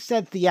really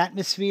set the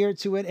atmosphere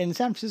to it. And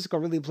San Francisco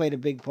really played a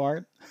big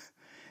part.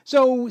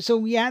 So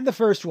we had the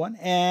first one,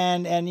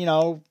 and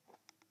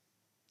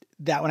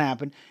that one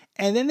happened.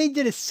 And then they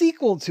did a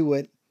sequel to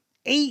it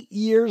 8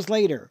 years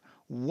later.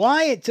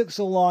 Why it took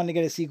so long to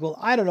get a sequel,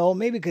 I don't know.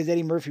 Maybe because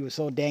Eddie Murphy was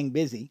so dang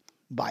busy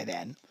by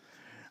then.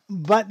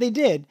 But they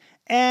did.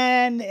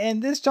 And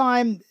this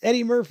time,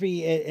 Eddie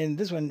Murphy, in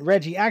this one,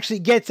 Reggie, actually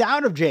gets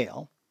out of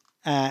jail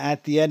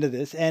at the end of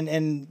this. And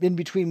in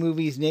between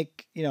movies,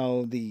 Nick,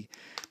 the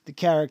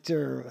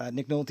character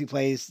Nick Nolte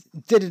plays,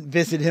 didn't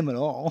visit him at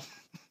all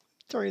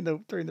during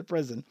the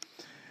prison.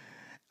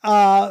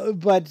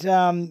 But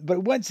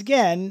once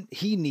again,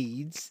 he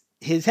needs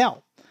his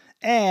help.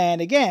 And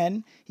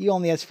again, he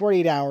only has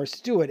 48 hours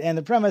to do it. And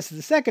the premise of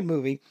the second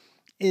movie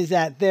is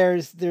that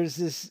there's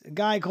this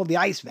guy called the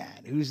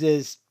Iceman, who's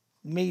this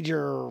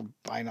major,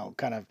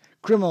 kind of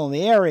criminal in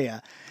the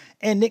area.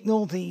 And Nick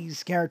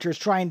Nolte's character is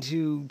trying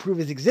to prove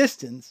his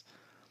existence.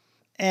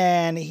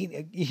 And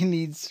he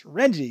needs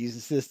Reggie's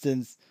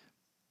assistance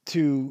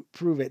to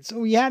prove it. So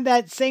we had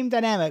that same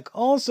dynamic.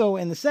 Also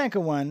in the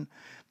second one,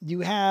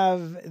 you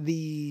have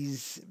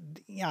these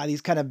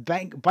kind of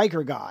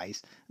biker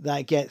guys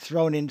that get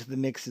thrown into the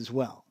mix as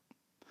well.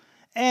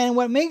 And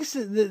what makes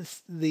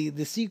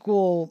the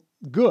sequel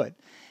good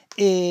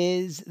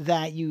is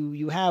that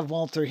you have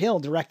Walter Hill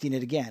directing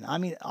it again. I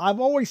mean, I've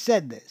always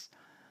said this,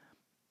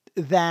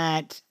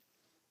 that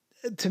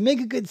to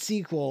make a good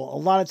sequel, a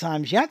lot of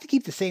times you have to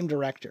keep the same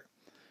director.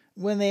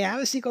 When they have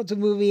a sequel to a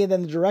movie and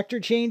then the director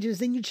changes,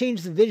 then you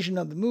change the vision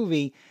of the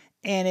movie,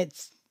 and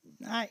it's,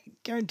 I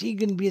guarantee,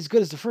 going to be as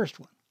good as the first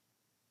one.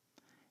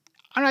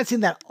 I'm not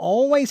saying that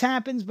always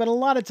happens, but a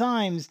lot of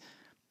times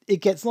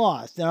it gets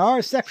lost. There are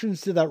exceptions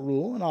to that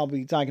rule, and I'll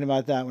be talking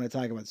about that when I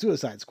talk about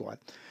Suicide Squad.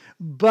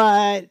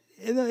 But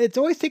it's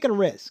always taking a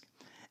risk.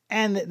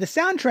 And the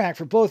soundtrack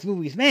for both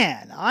movies,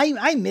 man,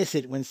 I miss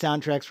it when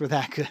soundtracks were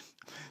that good.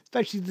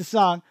 Especially the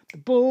song, "The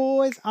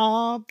Boys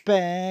Are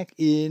Back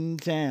in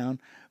Town,"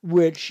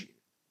 which,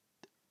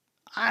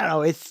 I don't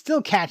know, it's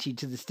still catchy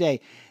to this day.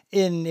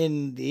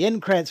 In the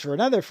end credits for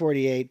another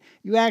 48,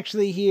 you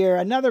actually hear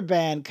another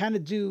band kind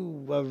of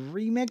do a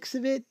remix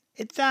of it.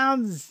 It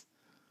sounds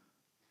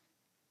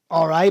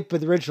all right,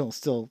 but the original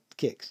still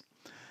kicks.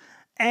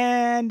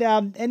 And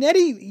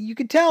Eddie, you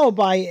could tell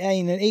by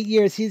in 8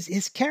 years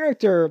his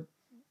character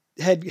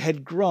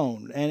had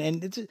grown,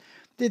 and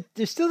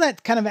there's still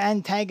that kind of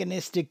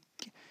antagonistic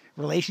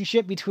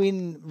relationship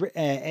between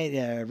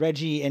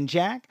Reggie and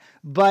Jack,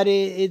 but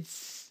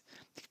it's,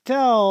 you can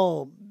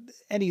tell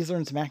Eddie's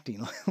learned some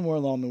acting more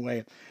along the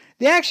way.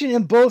 The action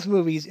in both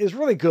movies is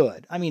really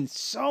good. I mean,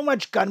 so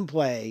much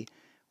gunplay.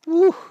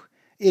 Woo!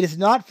 It is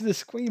not for the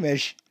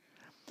squeamish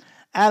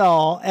at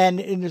all. And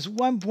there's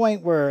one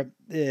point where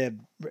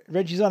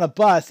Reggie's on a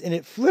bus and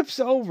it flips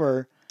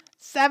over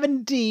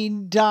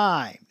 17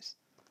 times.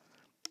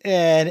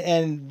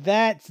 And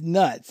that's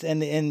nuts.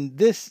 And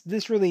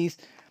this release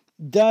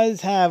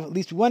does have at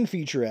least one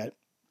featurette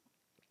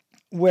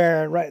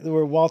where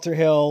Walter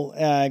Hill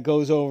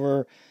goes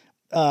over,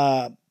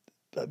 filmmaker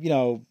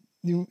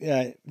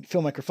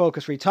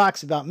focus, where he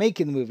talks about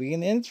making the movie,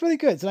 and it's really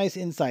good. It's a nice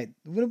insight.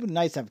 It would have been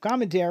nice to have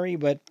commentary,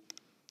 but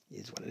it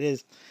is what it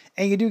is.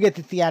 And you do get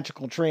the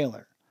theatrical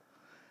trailer.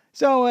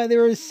 So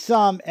there is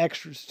some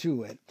extras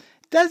to it.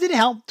 Does it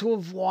help to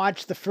have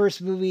watched the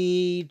first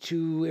movie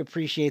to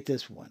appreciate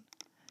this one?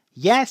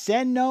 Yes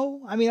and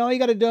no. I mean, all you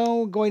got to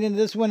know going into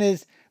this one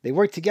is they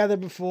worked together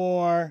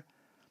before.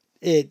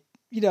 It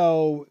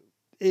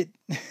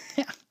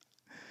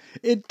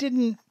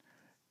didn't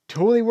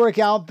totally work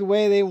out the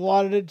way they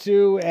wanted it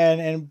to,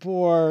 and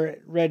poor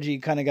Reggie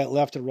kind of got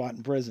left to rot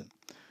in prison,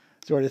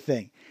 sort of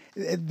thing.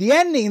 The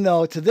ending,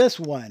 though, to this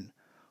one,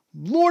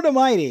 Lord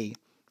Almighty,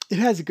 it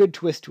has a good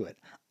twist to it.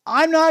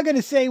 I'm not going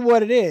to say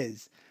what it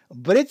is,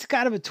 but it's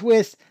kind of a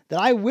twist that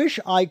I wish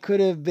I could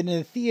have been in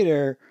the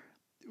theater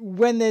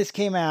when this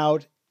came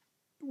out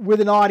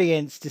with an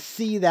audience to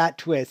see that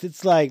twist.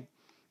 It's like,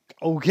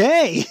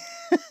 okay.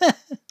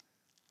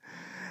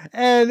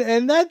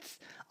 and that's,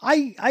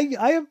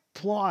 I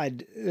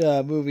applaud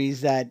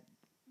movies that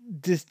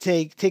just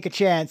take a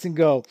chance and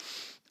go,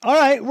 all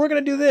right, we're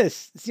going to do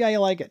this. See how you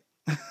like it.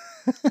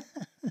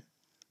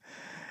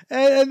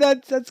 and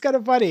that's kind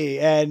of funny.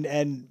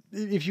 And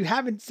if you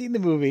haven't seen the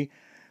movie,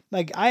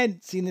 like I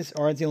hadn't seen this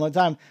or hadn't seen it in a long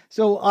time,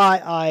 so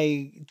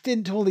I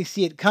didn't totally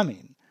see it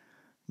coming.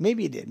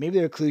 Maybe you did. Maybe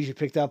there are clues you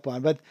picked up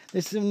on. But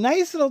there's some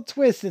nice little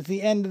twists at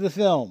the end of the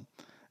film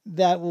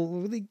that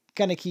will really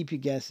kind of keep you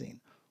guessing.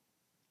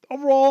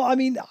 Overall, I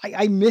mean,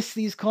 I miss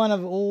these kind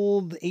of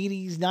old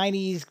 80s,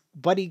 90s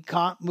buddy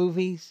cop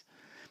movies.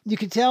 You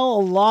could tell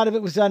a lot of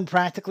it was done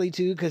practically,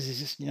 too, because it's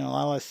just, a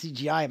lot of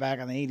CGI back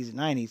in the 80s and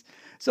 90s.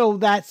 So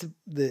that's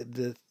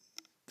the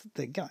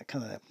kind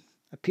of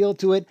appeal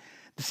to it.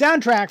 The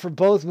soundtrack for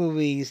both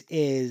movies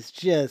is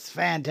just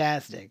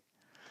fantastic.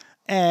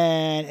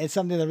 And it's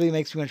something that really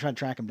makes me want to try to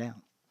track them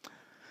down.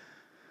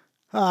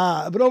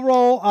 But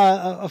overall,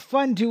 a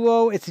fun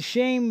duo. It's a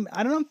shame.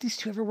 I don't know if these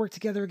two ever work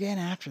together again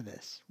after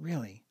this,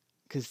 really.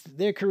 Because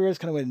their careers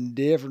kind of went in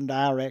different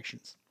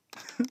directions.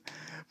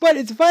 But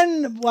it's a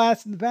fun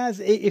blast in the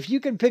past. If you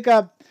can pick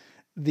up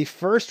the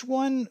first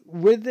one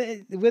with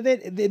it,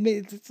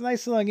 it's a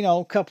nice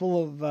little,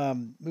 couple of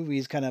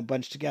movies kind of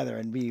bunched together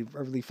and be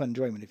a really fun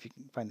enjoyment if you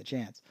can find the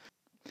chance.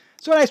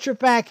 So a nice trip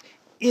back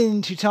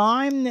into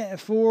time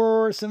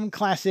for some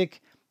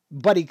classic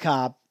buddy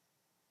cop,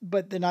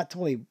 but they're not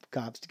totally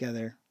cops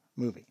together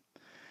movie.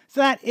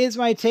 So that is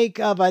my take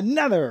of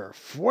another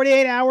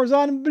 48 Hours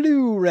on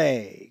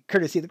Blu-ray,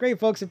 courtesy of the great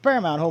folks at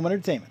Paramount Home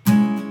Entertainment.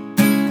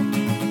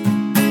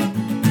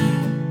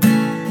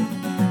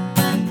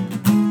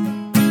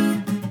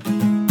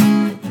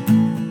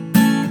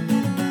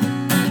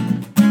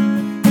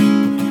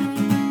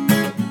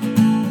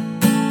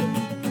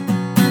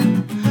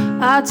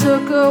 I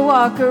took a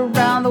walk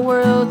around the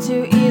world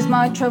to ease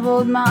my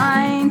troubled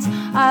mind.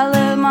 I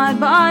let my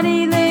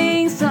body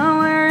laying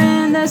somewhere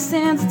in the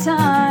sands of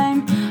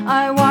time.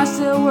 I watched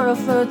the world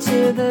float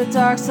to the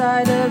dark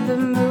side of the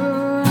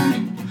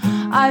moon.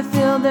 I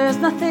feel there's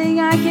nothing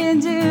I can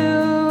do.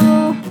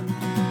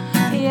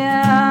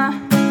 Yeah.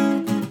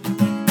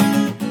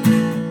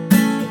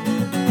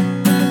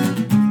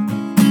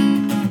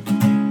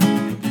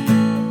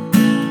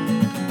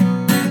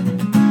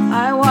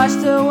 I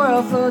watched the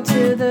world float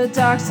to the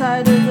dark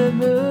side of the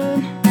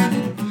moon.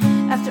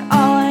 After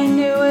all, I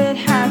knew it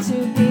had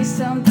to be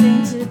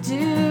something to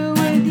do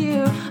with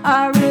you.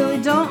 I really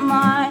don't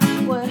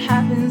mind what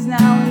happens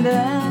now and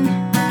then,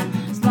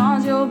 as long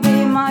as you'll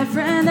be my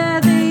friend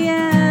at the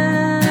end.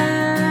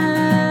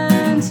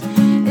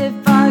 If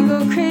I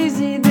go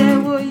crazy,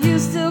 then will you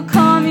still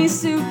call me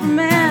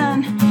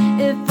Superman?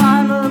 If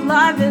I'm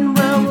alive and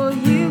well, will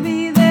you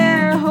be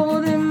there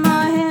holding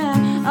my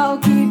hand? I'll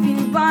keep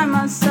you by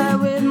my side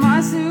with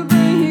my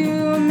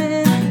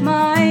superhuman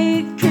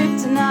might,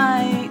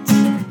 kryptonite.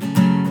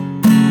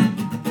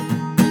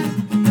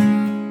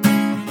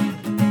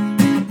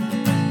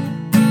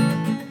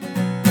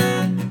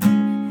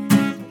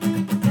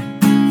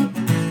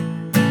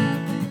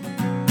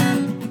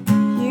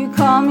 You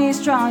call me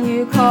strong,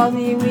 you call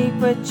me weak,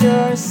 but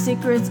your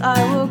secrets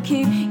I will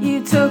keep.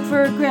 You took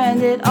for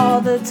granted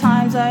all the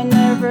times I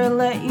never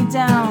let you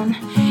down.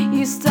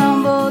 You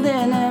stumbled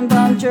in and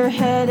bumped your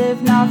head.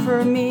 If not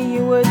for me,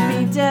 you would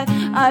be dead.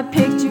 I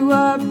picked you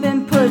up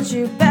and put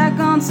you back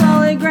on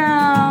solid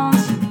ground.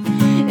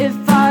 If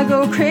I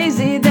go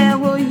crazy,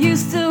 then will you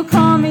still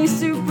call me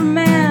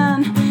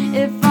Superman?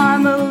 If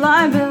I'm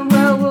alive and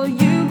well, will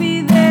you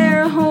be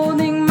there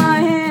holding my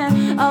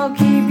hand? I'll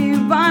keep you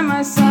by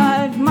my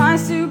side, my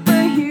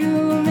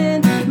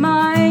superhuman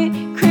might,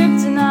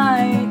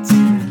 kryptonite.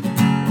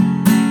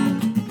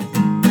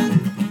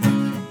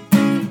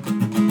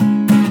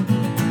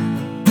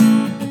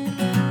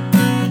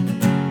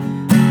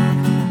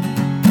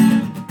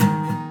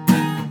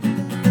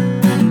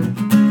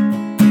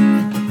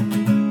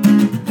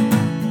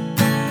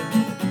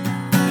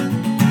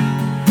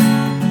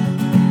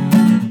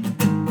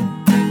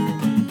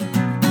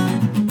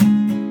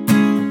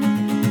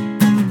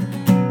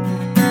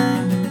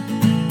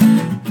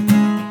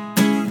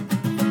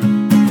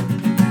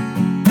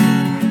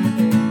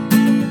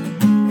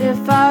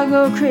 If I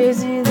go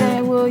crazy,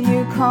 then will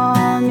you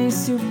call me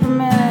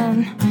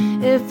Superman?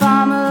 If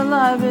I'm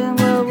alive and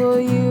well, will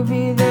you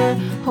be there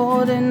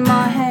holding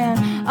my hand?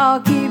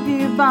 I'll keep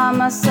you by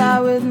my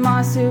side with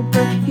my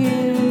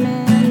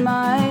superhuman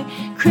might,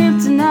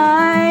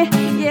 kryptonite,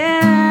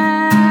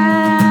 yeah.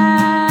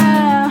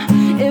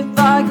 If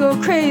I go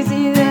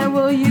crazy, then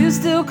will you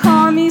still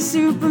call me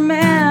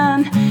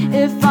Superman?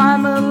 If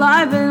I'm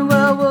alive and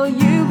well, will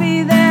you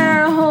be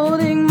there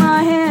holding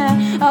my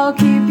hand? I'll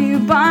keep you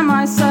by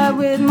my side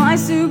with my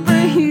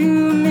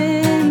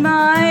superhuman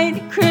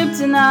might,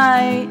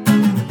 kryptonite.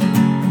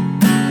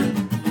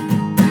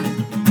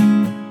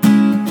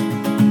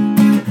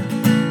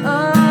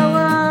 Oh,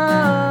 oh.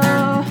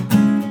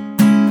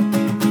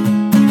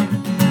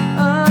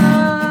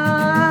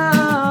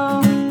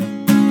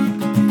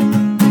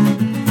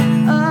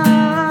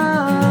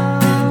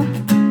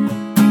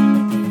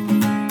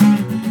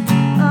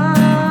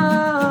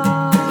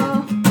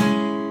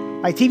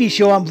 My TV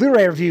show on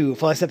Blu-ray review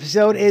for this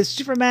episode is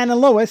Superman and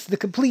Lois, the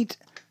complete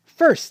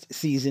first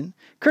season,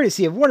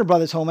 courtesy of Warner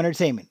Brothers Home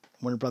Entertainment.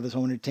 Warner Brothers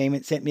Home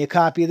Entertainment sent me a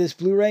copy of this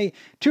Blu-ray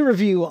to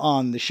review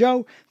on the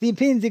show. The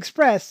opinions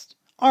expressed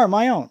are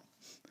my own.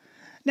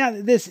 Now,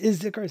 this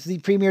is, of course, the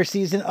premiere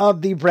season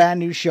of the brand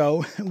new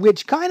show,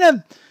 which kind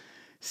of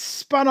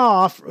spun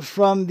off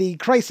from the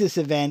Crisis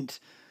event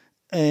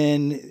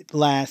in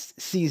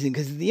last season.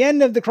 Because at the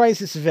end of the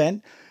Crisis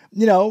event,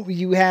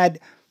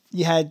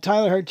 you had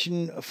Tyler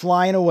Hoechlin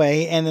flying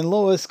away, and then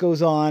Lois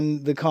goes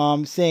on the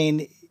comm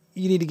saying,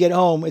 you need to get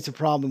home, it's a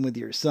problem with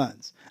your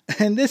sons.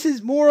 And this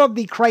is more of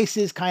the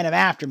Crisis kind of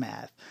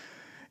aftermath,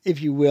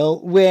 if you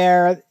will,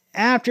 where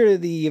after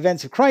the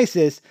events of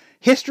Crisis,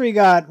 history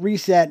got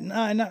reset,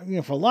 not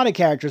for a lot of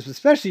characters, but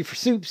especially for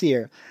Soups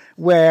here,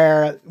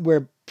 where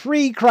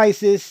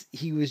pre-Crisis,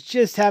 he was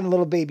just having a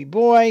little baby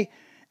boy,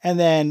 and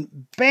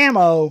then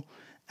bammo,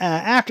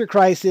 after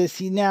Crisis,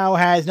 he now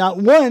has not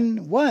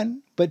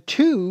one, but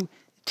two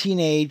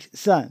teenage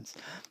sons.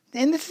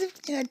 And this is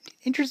an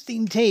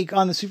interesting take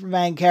on the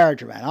Superman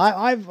character, man.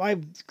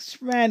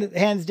 Superman,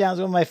 hands down, is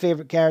one of my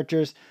favorite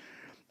characters.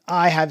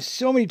 I have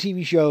so many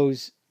TV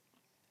shows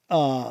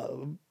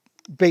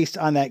based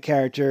on that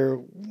character.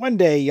 One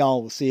day,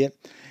 y'all will see it.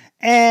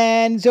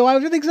 And so I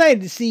was really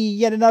excited to see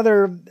yet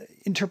another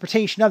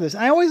interpretation of this.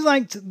 I always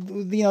liked,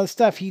 the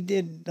stuff he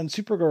did on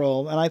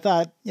Supergirl, and I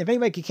thought, if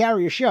anybody could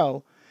carry a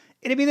show,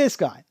 it'd be this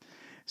guy.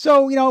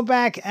 So,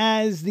 back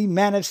as the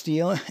Man of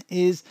Steel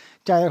is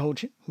Tyler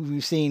Hoechlin, who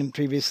we've seen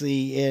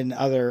previously in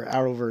other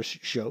Arrowverse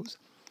shows,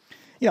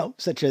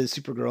 such as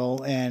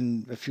Supergirl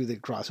and a few of the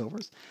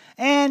crossovers.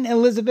 And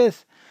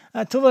Elizabeth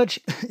Tulloch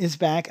is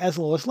back as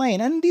Lois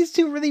Lane, and these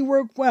two really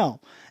work well.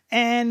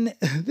 And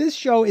this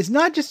show is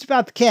not just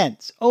about the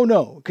Kents. Oh,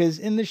 no, because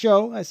in the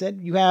show, I said,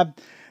 you have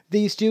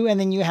these two,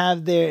 and then you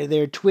have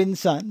their twin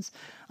sons,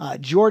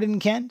 Jordan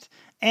Kent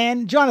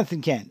and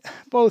Jonathan Kent,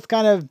 both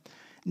kind of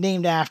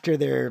named after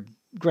their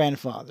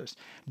grandfathers.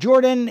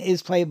 Jordan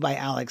is played by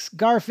Alex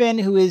Garfin,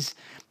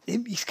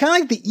 he's kind of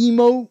like the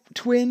emo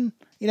twin.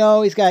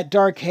 He's got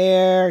dark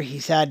hair,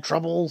 he's had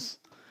troubles,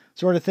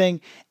 sort of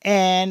thing.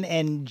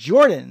 And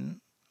Jordan,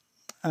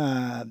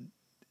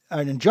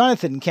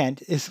 Jonathan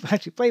Kent is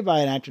actually played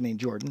by an actor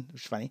named Jordan,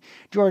 which is funny.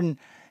 Jordan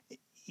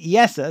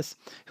Yesas,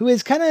 who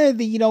is kind of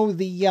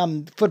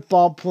the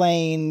football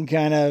playing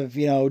kind of,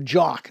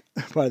 jock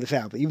part of the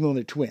family, even though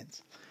they're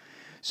twins.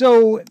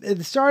 So at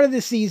the start of the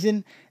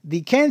season,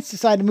 the Kents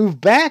decide to move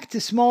back to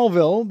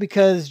Smallville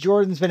because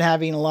Jordan's been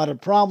having a lot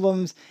of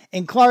problems,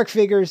 and Clark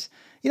figures,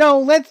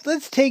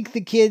 let's take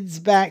the kids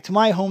back to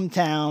my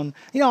hometown.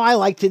 I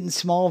liked it in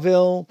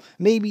Smallville.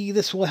 Maybe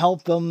this will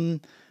help them,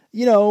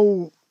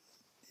 live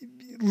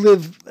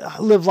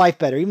life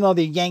better, even though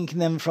they're yanking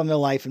them from their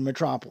life in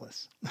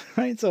Metropolis,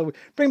 right? So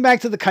bring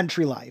back to the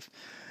country life.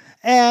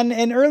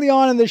 And early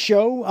on in the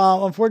show,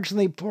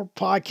 unfortunately, poor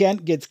Pa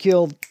Kent gets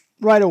killed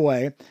right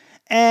away.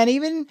 And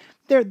even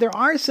there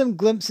are some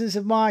glimpses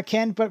of Ma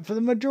Kent, but for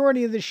the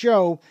majority of the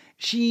show,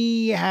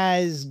 she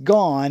has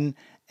gone,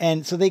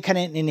 and so they kind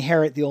of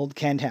inherit the old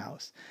Kent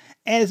house.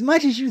 And as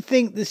much as you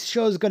think this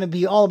show is going to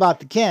be all about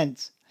the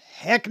Kents,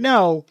 heck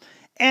no.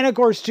 And of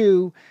course,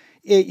 too,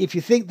 if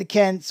you think the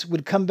Kents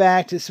would come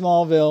back to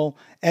Smallville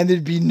and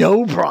there'd be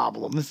no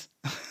problems,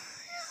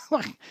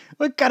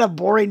 what kind of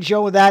boring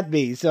show would that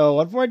be? So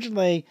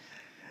unfortunately,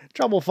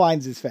 trouble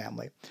finds his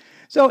family.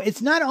 So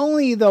it's not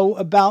only, though,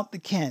 about the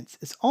Kents,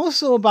 it's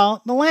also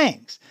about the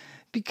Langs.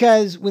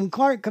 Because when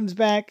Clark comes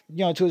back,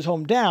 to his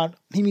hometown,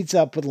 he meets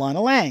up with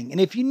Lana Lang. And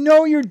if you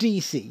know your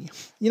DC,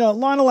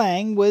 Lana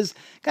Lang was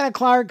kind of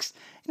Clark's,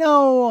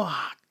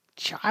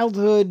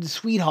 childhood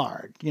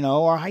sweetheart,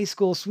 or high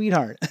school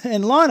sweetheart.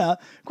 And Lana,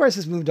 of course,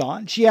 has moved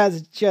on. She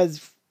has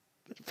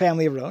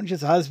family of her own. She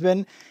has a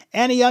husband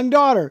and a young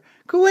daughter.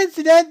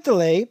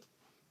 Coincidentally,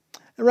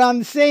 around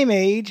the same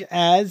age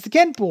as the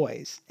Kent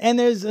boys. And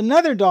there's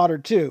another daughter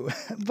too.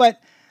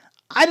 But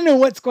I don't know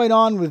what's going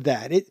on with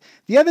that.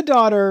 The other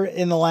daughter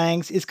in the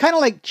Langs is kind of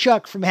like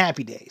Chuck from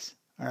Happy Days.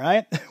 All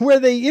right. Where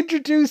they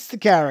introduce the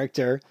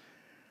character,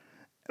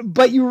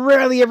 but you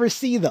rarely ever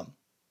see them.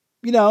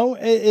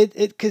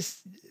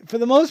 Because for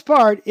the most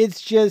part,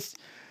 it's just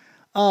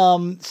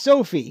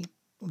Sophie,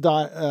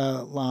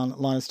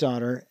 Lana's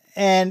daughter,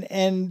 and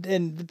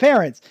the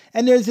parents.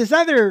 And there's this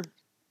other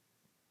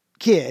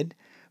kid,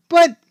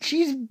 but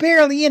she's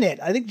barely in it.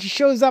 I think she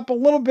shows up a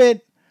little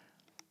bit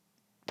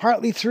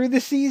partly through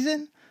the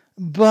season,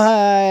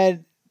 but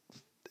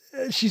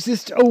she's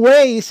just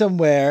away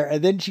somewhere,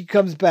 and then she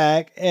comes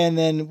back, and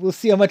then we'll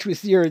see how much we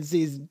see her in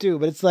season 2.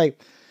 But it's like,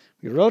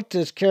 we wrote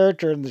this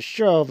character in the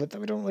show, but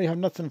we don't really have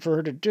nothing for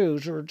her to do,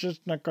 so we're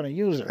just not going to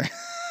use her.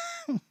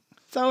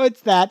 So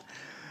it's that.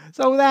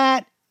 So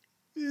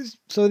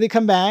they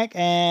come back,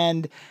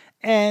 and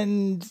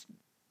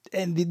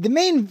the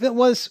main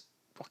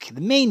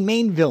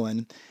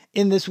villain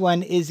in this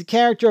one is the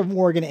character of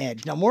Morgan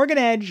Edge. Now, Morgan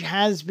Edge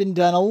has been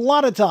done a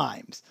lot of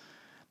times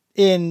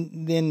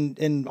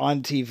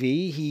on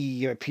TV.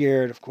 He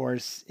appeared, of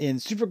course, in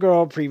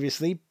Supergirl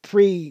previously,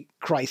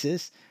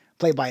 pre-Crisis,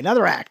 played by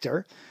another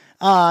actor.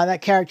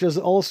 That character has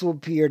also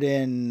appeared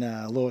in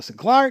Lois and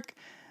Clark.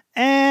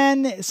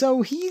 And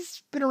so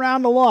he's been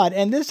around a lot.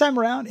 And this time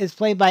around is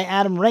played by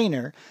Adam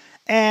Rayner.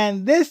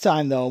 And this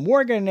time, though,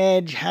 Morgan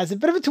Edge has a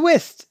bit of a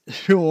twist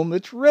to him,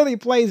 which really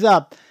plays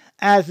up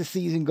as the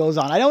season goes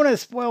on. I don't want to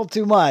spoil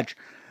too much,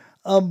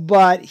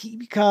 but he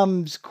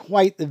becomes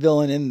quite the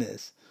villain in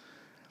this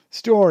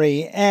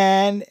story.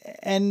 And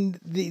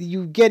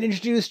you get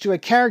introduced to a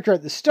character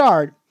at the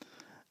start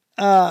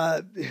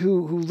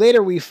who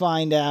later we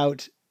find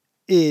out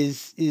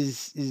is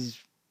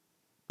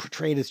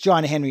portrayed as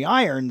John Henry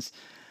Irons,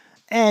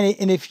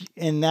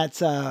 and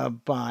that's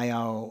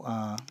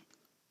by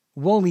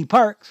Woolley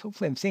Parks.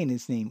 Hopefully I'm saying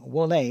his name.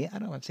 Woolley. I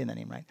don't know if I'm saying that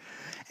name right.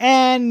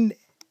 And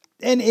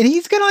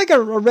he's kind of like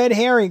a red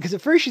herring, because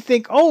at first you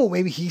think, oh,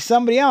 maybe he's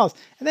somebody else.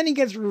 And then he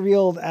gets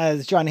revealed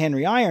as John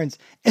Henry Irons.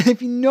 And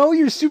if you know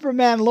your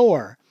Superman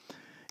lore,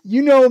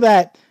 you know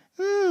that,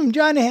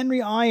 John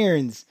Henry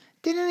Irons,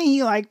 didn't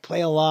he like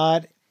play a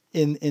lot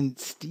in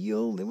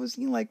Steel?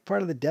 Wasn't he like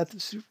part of the Death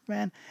of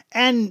Superman?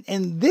 And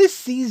this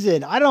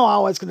season, I don't know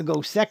how it's going to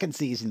go second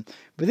season,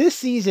 but this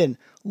season,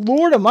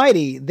 Lord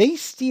Almighty, they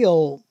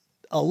steal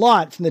a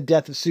lot from the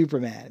Death of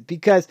Superman,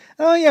 because,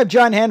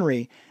 John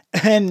Henry,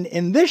 and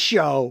in this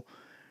show,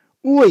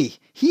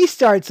 he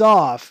starts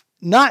off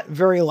not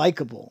very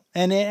likable.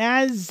 And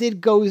as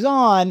it goes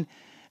on,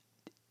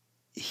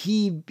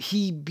 he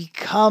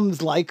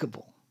becomes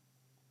likable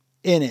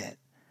in it.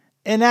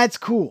 And that's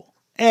cool.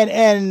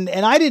 And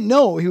I didn't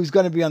know he was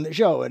going to be on the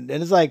show. And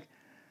it's like,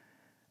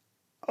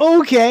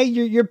 okay,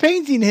 you're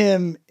painting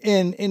him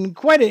in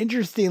quite an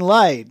interesting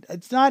light.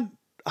 It's not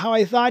how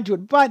I thought to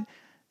it, but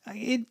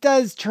it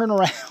does turn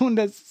around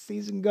as the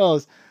season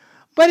goes.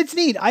 But it's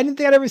neat. I didn't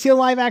think I'd ever see a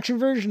live action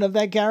version of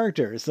that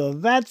character. So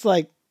that's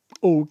like,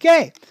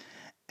 okay.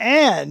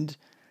 And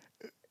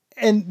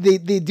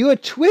they do a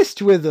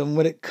twist with him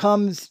when it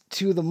comes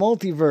to the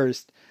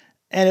multiverse.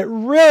 And it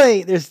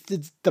really,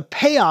 the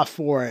payoff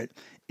for it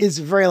is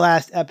the very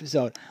last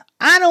episode.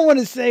 I don't want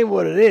to say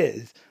what it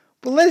is,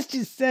 but let's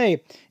just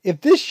say,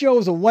 if this show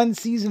is a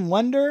one-season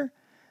wonder,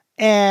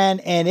 and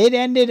it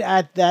ended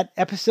at that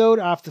episode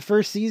off the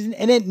first season,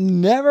 and it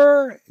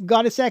never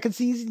got a second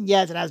season.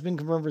 Yes, it has been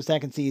confirmed for a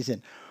second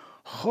season.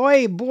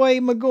 Hoy boy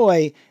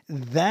McGoy,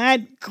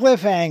 that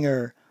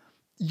cliffhanger,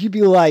 you'd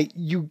be like,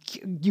 you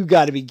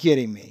got to be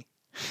kidding me.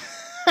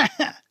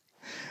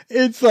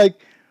 It's like,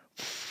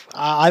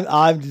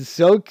 I'm just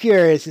so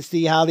curious to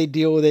see how they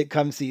deal with it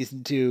come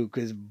season 2,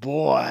 because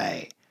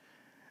boy,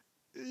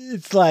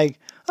 it's like,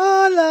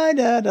 oh la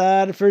da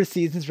da, the first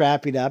season's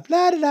wrapping up,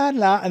 la da da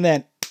la, and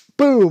then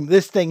boom,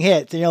 this thing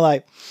hits, and you're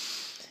like,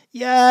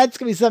 yeah, it's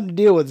gonna be something to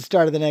deal with at the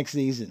start of the next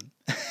season.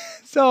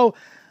 So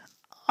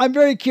I'm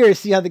very curious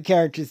to see how the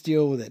characters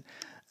deal with it.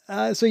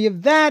 So you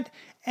have that,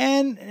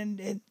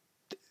 and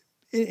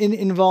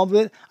involved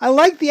with it. I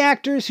like the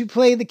actors who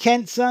play the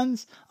Kent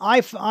sons. I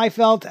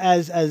felt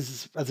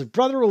as a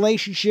brother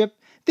relationship,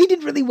 they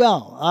did really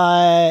well,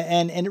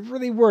 and it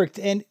really worked.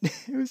 And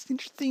it was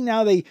interesting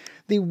how they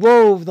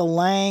wove the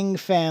Lang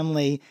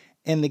family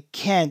and the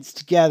Kents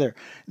together.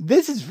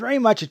 This is very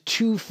much a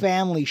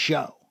two-family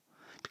show,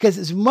 because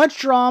as much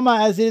drama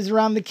as it is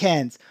around the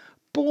Kents,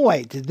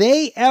 boy, did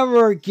they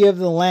ever give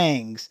the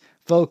Langs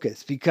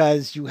focus,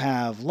 because you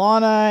have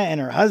Lana and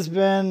her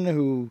husband,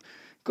 who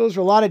goes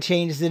for a lot of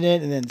changes in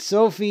it, and then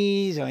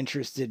Sophie's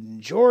interested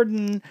in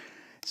Jordan.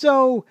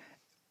 So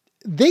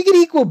they get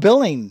equal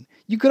billing.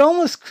 You could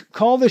almost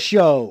call the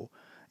show,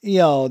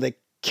 the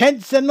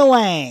Kents and the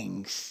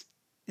Langs.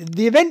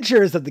 The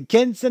Adventures of the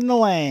Kents and the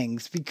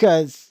Langs,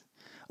 because,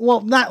 well,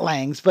 not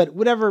Langs, but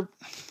whatever.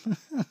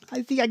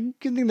 I can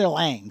think they're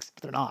Langs,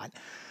 but they're not.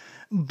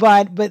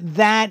 But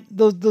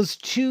those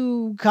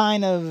two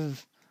kind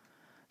of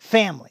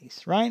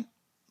families, right?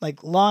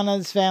 Like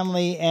Lana's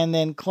family and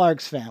then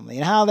Clark's family,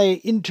 and how they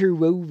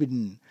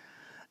interwoven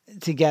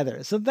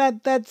together. So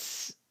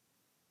that's,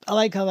 I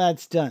like how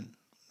that's done.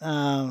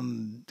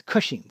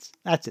 Cushings.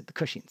 That's it, the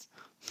Cushings.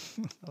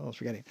 I was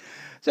forgetting.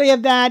 So you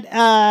have that,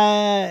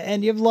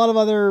 and you have a lot of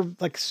other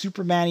like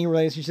Superman-y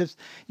relationships.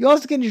 You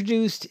also get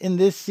introduced in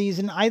this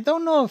season. I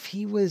don't know if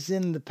he was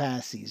in the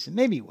past season.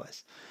 Maybe he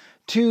was.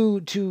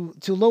 To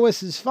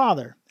Lois's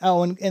father.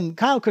 Oh, and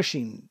Kyle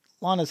Cushing,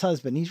 Lana's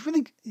husband. He's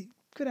really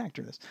good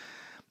actor in this.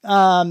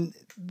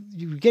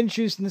 You get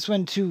introduced in this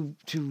one to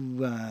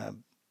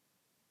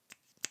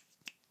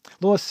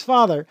Lois's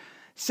father,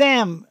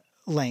 Sam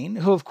Lane,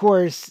 who of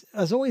course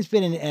has always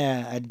been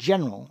a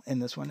general in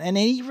this one, and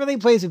he really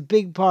plays a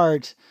big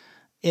part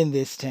in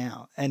this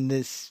town and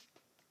this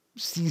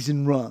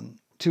season run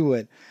to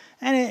it,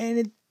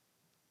 and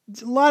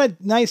it's a lot of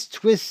nice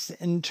twists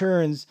and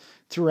turns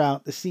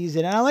throughout the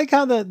season, and I like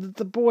how the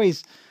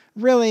boys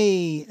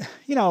really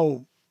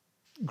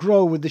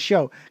grow with the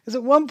show, because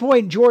at one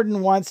point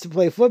Jordan wants to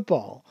play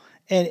football,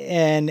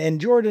 and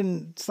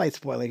Jordan, slight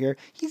spoiler here,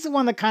 he's the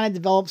one that kind of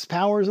develops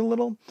powers a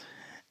little.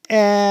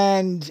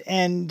 And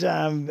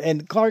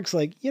Clark's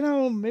like,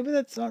 maybe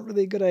that's not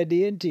really a good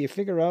idea until you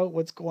figure out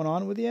what's going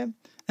on with you.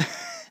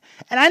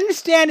 And I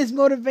understand his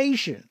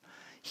motivation.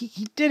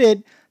 He did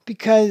it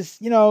because,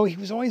 he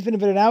was always been a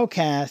bit of an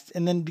outcast,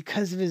 and then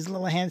because of his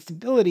little enhanced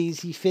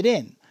abilities, he fit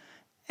in.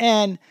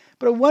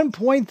 But at one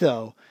point,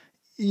 though,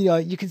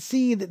 you can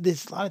see that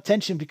there's a lot of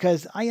tension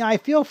because I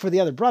feel for the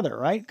other brother,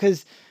 right?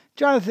 Because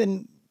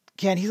Jonathan,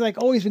 he's like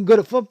always been good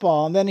at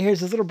football, and then here's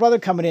his little brother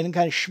coming in and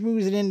kind of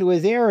schmoozing into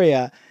his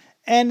area,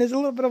 and there's a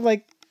little bit of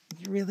like,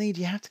 really,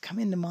 do you have to come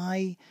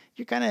into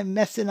you're kind of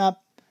messing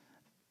up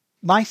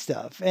my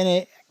stuff,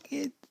 and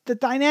the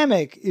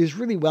dynamic is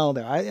really well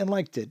there. I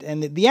liked it,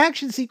 and the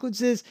action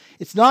sequences,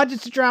 it's not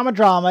just a drama.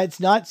 It's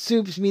not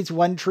Soups meets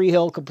One Tree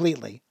Hill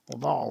completely,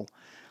 although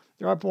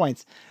there are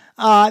points.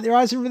 There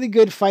are some really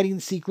good fighting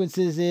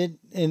sequences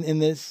in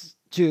this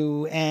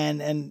too,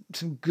 and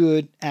some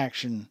good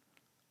action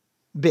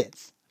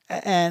bits.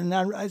 And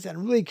I'm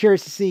really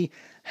curious to see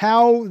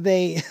how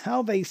they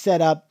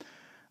set up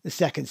the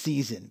second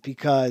season,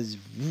 because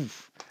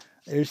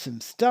there's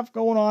some stuff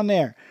going on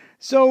there.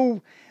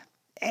 So,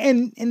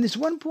 and in this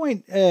one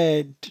point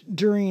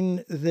during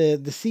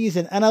the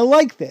season, and I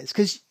like this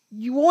because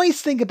you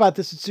always think about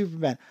this with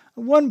Superman.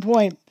 At one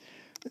point,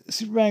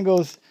 Superman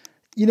goes,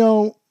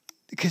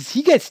 because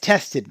he gets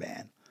tested,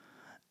 man.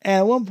 And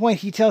at one point,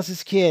 he tells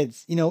his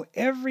kids,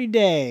 every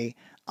day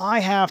I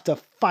have to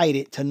fight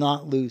it to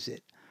not lose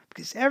it.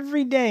 Because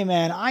every day,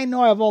 man, I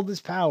know I have all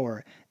this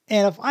power.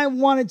 And if I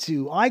wanted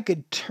to, I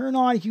could turn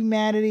on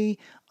humanity.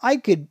 I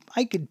could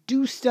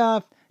do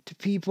stuff to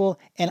people,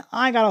 and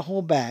I got to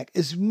hold back.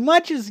 As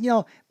much as,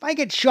 if I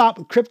get shot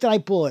with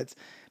kryptonite bullets,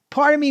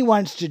 part of me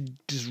wants to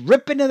just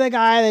rip into the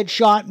guy that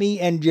shot me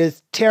and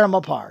just tear him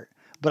apart.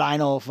 But I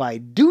know if I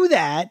do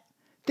that,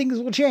 things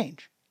will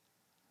change.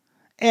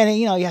 And,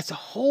 he has to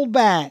hold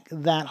back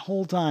that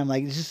whole time.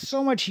 Like, there's just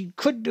so much he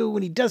could do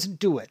when he doesn't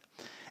do it.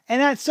 And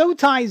that so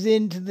ties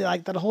into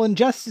that whole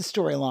Injustice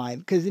storyline.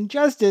 Because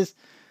Injustice,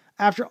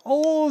 after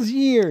all those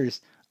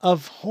years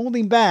of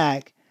holding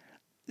back,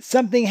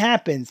 something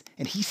happens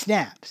and he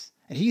snaps.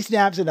 And he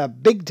snaps in a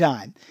big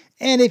time.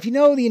 And if you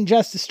know the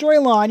Injustice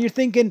storyline, you're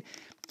thinking,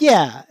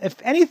 yeah, if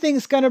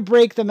anything's going to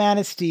break the Man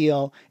of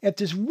Steel, if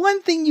there's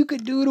one thing you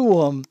could do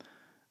to him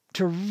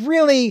to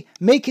really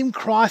make him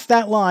cross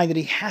that line that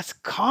he has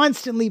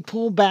constantly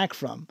pulled back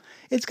from,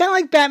 it's kind of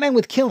like Batman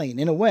with killing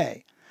in a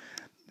way.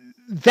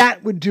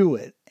 That would do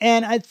it.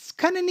 And it's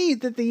kind of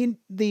neat that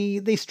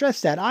they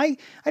stress that. I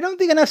don't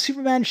think enough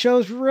Superman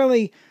shows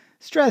really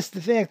stress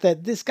the fact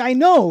that this guy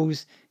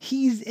knows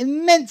he's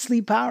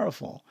immensely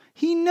powerful.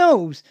 He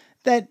knows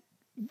that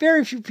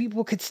very few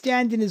people could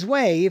stand in his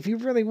way if he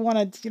really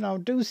wanted to,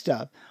 do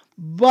stuff.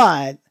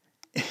 But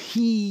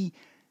he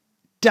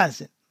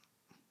doesn't.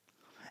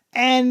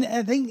 And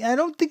I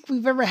don't think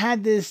we've ever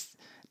had this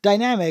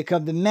dynamic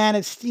of the Man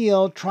of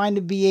Steel trying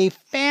to be a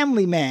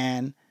family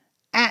man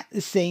at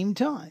the same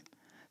time.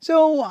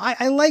 So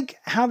I like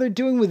how they're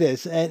doing with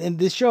this. And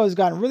this show has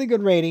gotten really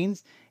good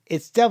ratings.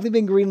 It's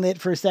definitely been greenlit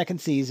for a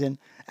second season.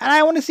 And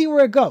I want to see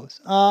where it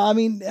goes.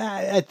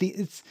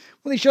 It's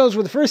one of these shows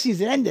where the first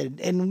season ended.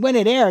 And when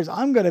it airs,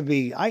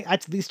 I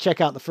at least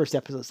check out the first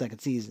episode of the second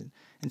season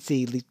and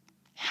see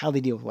how they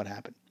deal with what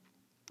happened.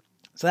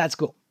 So that's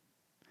cool.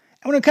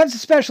 And when it comes to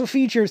special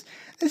features,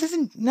 this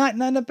isn't not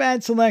a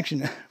bad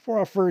selection for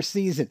our first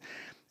season.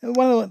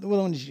 One of the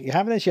ones you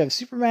have this, you have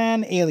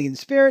Superman, Alien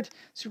Spirit,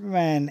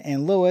 Superman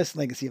and Lois,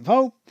 Legacy of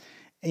Hope,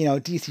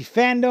 DC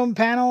Fandom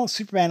panel,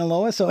 Superman and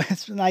Lois. So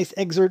it's a nice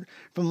excerpt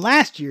from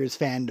last year's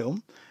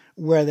Fandom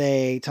where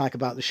they talk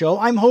about the show.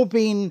 I'm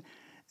hoping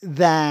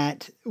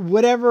that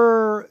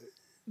whatever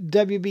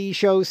WB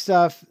show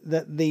stuff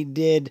that they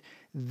did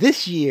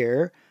this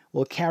year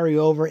will carry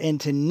over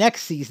into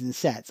next season's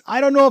sets. I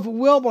don't know if it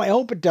will, but I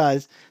hope it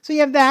does. So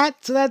you have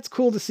that. So that's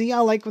cool to see. I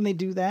like when they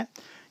do that.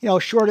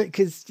 Shorter,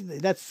 because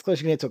that's close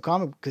you can get to a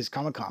comic, because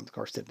Comic-Con, of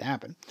course, didn't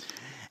happen.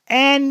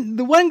 And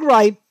the one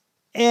gripe,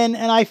 and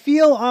I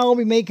feel I'll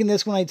be making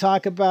this when I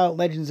talk about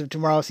Legends of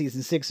Tomorrow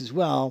Season 6 as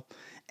well,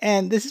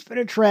 and this has been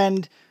a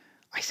trend,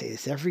 I say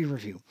this every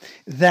review,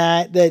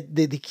 that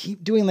they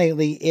keep doing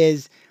lately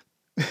is,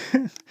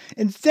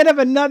 instead of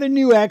another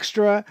new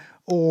extra,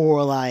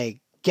 or like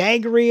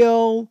gag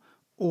reel,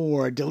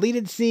 or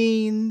deleted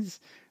scenes,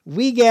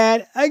 we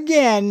get,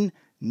 again,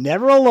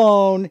 Never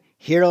Alone,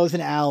 Heroes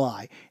and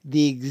Ally.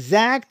 The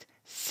exact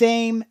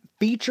same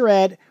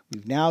featurette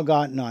we've now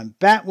gotten on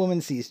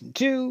Batwoman Season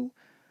 2,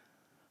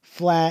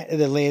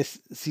 the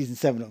latest Season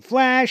 7 of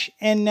Flash,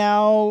 and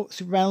now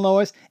Superman and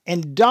Lois,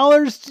 and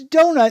dollars to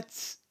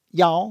donuts,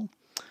 y'all.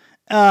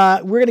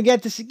 We're going to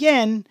get this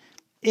again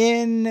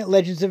in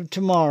Legends of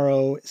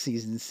Tomorrow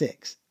Season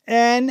 6.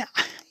 And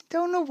I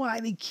don't know why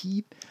they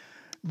keep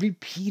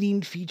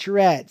repeating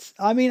featurettes.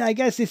 I mean, I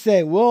guess they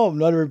say, well,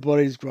 not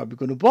everybody's probably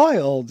going to buy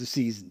all the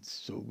seasons,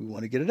 so we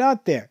want to get it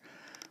out there.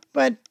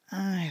 But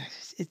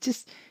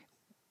it's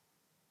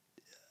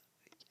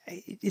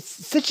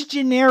such a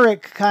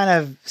generic kind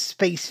of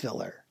space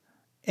filler,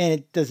 and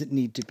it doesn't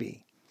need to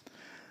be.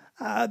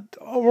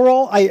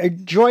 Overall, I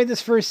enjoyed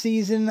this first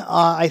season.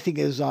 I think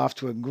it was off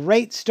to a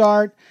great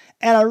start,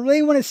 and I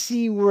really want to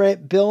see where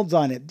it builds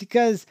on it,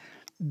 because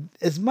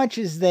as much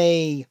as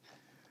they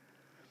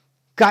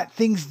got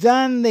things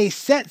done, they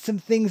set some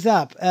things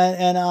up,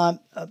 and I'm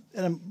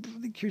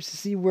really curious to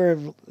see where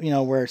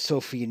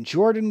Sophie and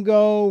Jordan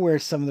go, where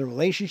some of the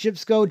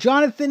relationships go.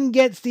 Jonathan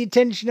gets the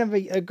attention of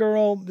a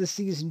girl this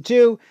season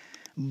too,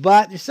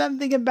 but there's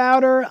something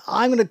about her.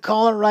 I'm going to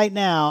call it right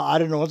now. I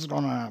don't know what's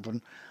going to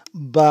happen,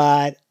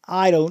 but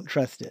I don't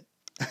trust it.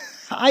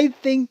 I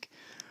think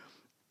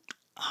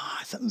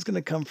something's going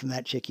to come from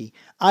that chickie.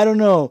 I don't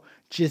know.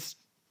 Just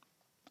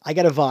I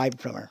got a vibe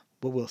from her,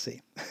 but we'll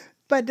see.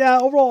 But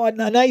overall, a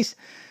nice,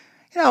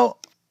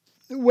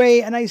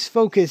 way, a nice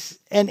focus,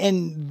 and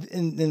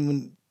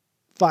vibe,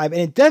 and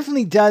it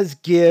definitely does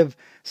give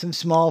some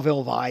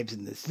Smallville vibes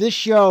in this. This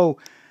show,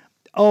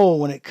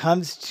 when it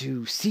comes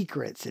to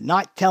secrets and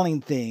not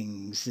telling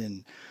things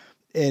and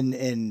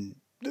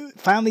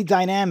family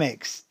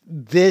dynamics,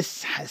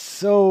 this has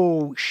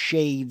so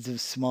shades of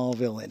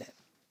Smallville in it.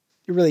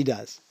 It really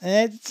does,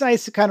 and it's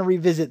nice to kind of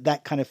revisit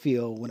that kind of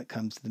feel when it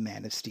comes to the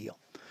Man of Steel.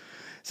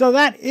 So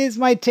that is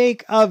my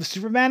take of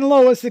Superman and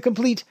Lois, the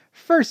complete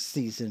first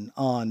season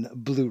on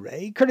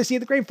Blu-ray, courtesy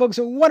of the great folks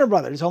at Warner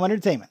Brothers Home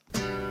Entertainment.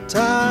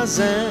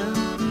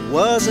 Tarzan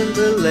wasn't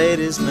the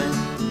ladies' man.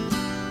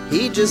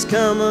 He'd just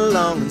come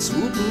along and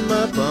swoop him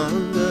up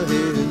under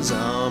his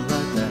arm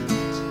like that,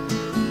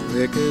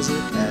 quick as a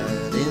cat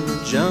in the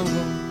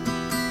jungle.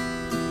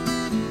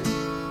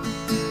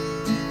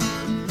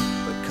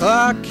 But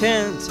Clark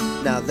Kent,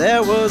 now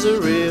there was a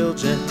real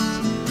gent.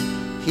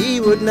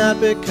 He would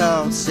not be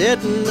caught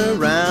sitting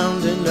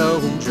around in no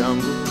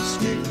jungle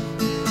state,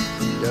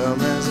 dumb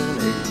as an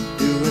ape,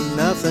 doing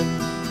nothing.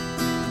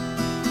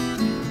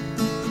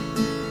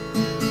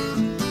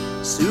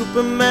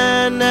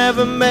 Superman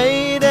never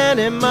made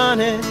any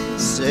money,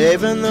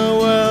 saving the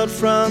world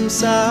from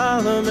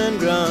Solomon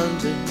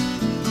Grundy.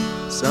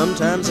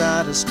 Sometimes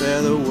I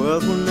despair the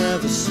world will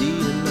never see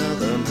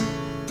another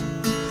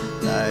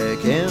man like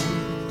him.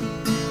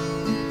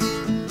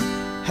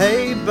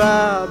 Hey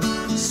Bob,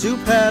 Soup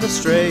had a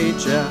straight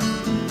job,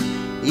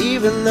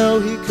 even though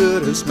he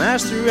could have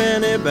smashed through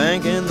any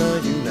bank in the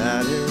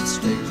United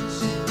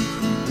States.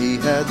 He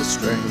had the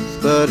strength,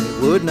 but he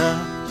would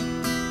not.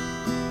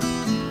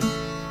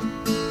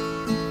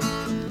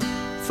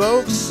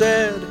 Folks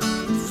said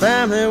the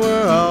family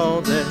were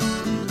all dead,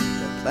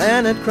 the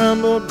planet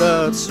crumbled,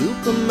 but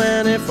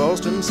Superman, he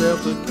forced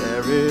himself to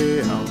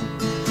carry on,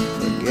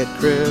 forget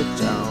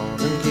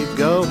Krypton and keep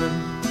going.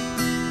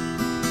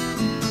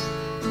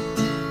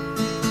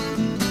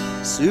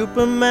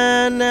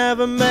 Superman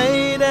never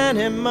made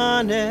any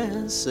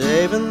money,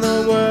 saving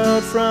the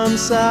world from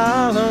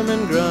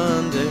Solomon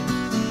Grundy.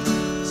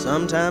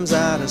 Sometimes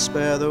I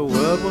despair the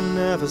world will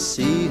never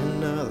see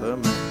another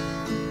man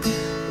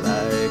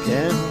like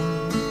him.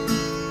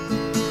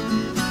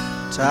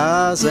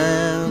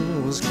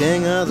 Tarzan was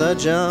king of the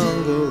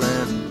jungle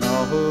and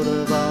lord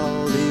of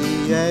all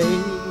the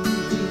apes,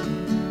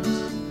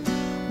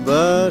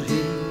 but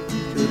he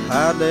could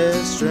hardly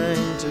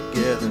string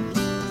together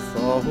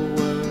 4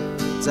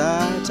 words.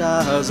 I,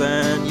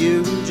 Tarzan,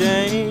 you,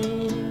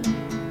 Jane.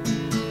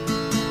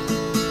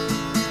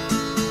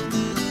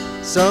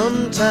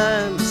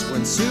 Sometimes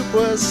when Soup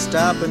was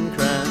stopping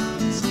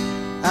crimes,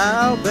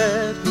 I'll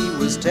bet he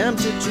was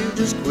tempted to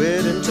just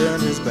quit and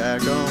turn his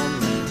back on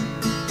me,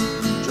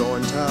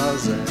 join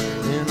Tarzan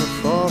in the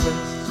forest.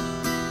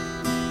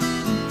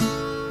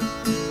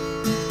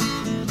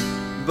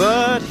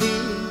 But he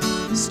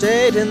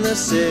stayed in the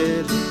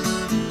city,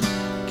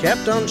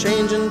 kept on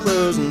changing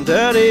clothes and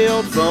dirty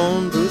old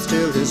phone booths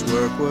till his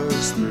work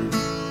was through.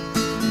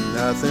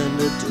 Nothing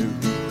to do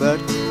but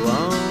go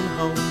on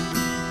home.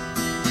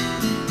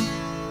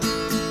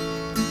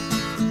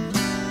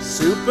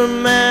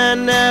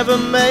 Superman never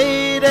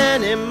made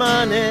any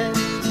money,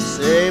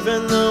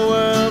 saving the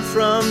world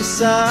from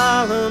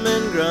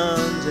Solomon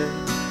Grundy.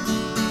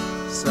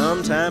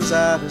 Sometimes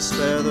I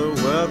despair the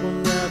world will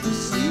never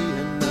see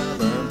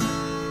another man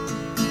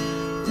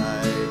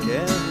like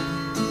him.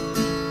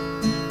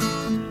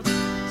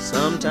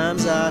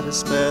 Sometimes I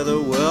despair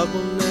the world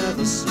will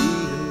never see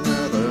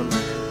another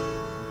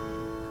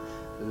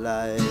man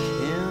like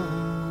him.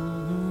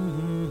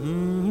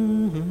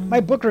 My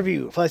book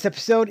review for this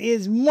episode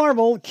is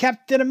Marvel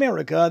Captain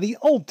America, The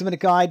Ultimate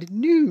Guide,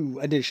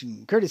 New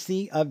Edition,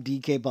 courtesy of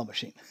DK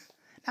Publishing.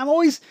 I've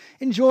always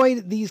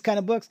enjoyed these kind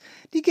of books.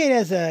 DK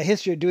has a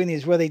history of doing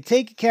these where they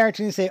take a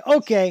character and say,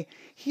 okay,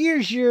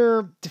 here's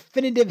your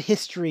definitive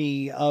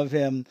history of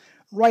him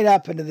right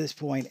up into this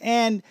point.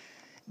 And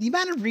the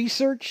amount of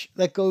research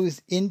that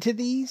goes into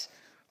these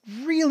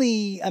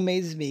really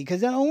amazes me,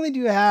 because not only do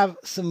you have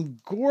some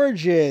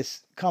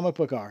gorgeous comic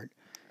book art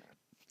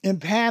and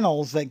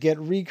panels that get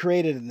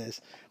recreated in this,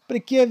 but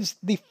it gives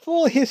the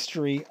full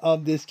history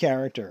of this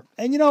character.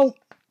 And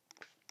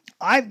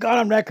I've got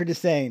on record as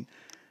saying,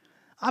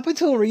 up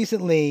until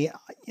recently,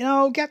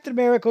 Captain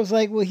America was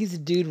like, well, he's a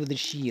dude with a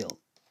shield.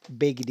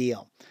 Big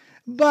deal.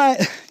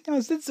 But,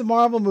 since the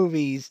Marvel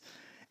movies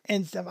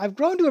and stuff, I've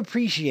grown to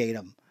appreciate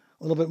him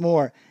a little bit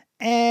more.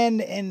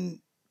 And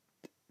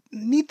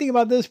neat thing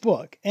about this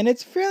book, and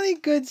it's a fairly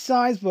good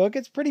size book.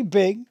 It's pretty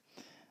big.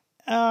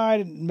 I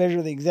didn't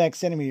measure the exact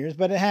centimeters,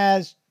 but it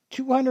has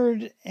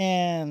 200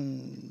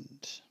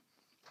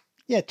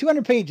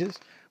 pages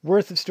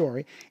worth of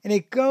story, and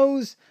it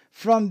goes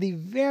from the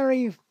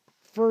very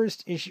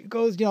first issue. It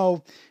goes,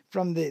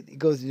 it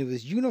goes into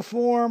his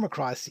uniform,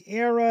 across the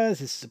eras,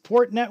 his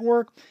support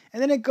network,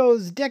 and then it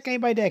goes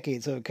decade by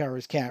decade. So it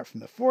covers Cap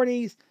from the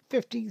 40s,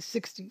 50s,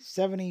 60s,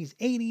 70s,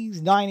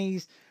 80s,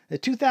 90s, the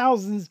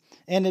 2000s,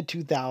 and the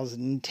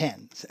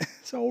 2010s.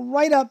 So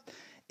right up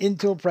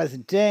until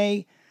present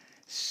day.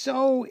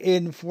 So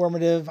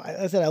informative.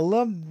 I said I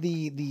love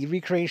the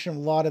recreation of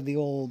a lot of the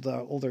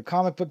older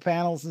comic book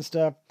panels and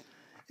stuff.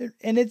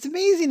 And it's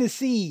amazing to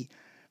see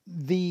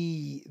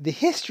the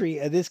history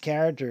of this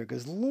character,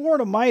 because Lord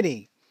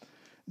Almighty,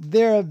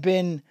 there have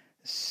been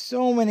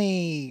so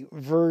many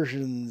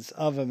versions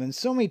of him and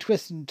so many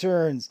twists and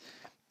turns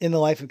in the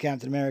life of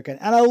Captain America.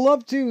 And I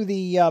love too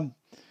a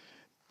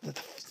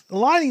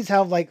lot of these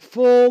have like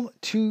full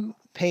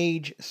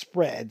 2-page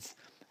spreads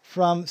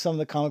from some of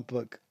the comic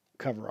book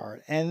cover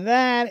art, and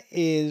that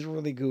is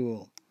really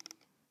cool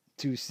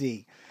to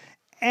see.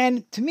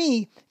 And to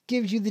me,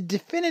 gives you the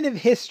definitive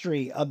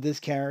history of this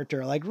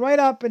character, like right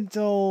up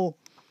until,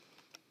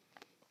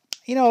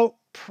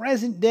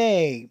 present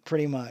day,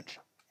 pretty much.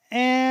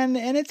 And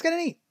it's kind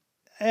of neat.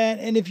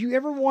 And if you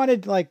ever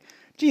wanted, like,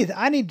 geez,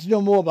 I need to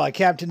know more about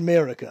Captain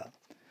America,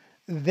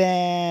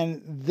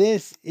 then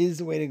this is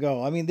the way to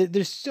go. I mean,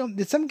 there's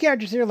some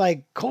characters here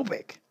like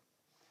Kobik.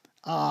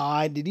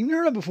 I didn't even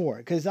heard of before,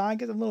 because I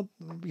get a little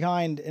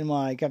behind in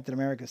my Captain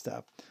America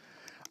stuff.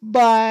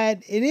 But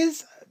it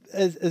is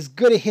as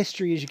good a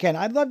history as you can.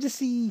 I'd love to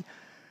see,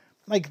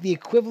 like, the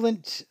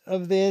equivalent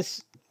of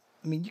this.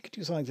 I mean, you could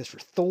do something like this for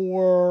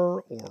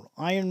Thor, or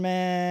Iron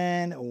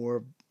Man,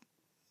 or,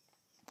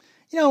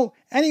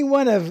 any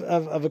one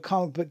of a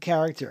comic book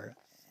character.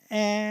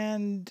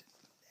 And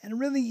it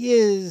really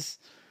is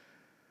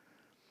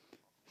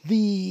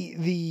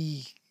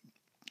the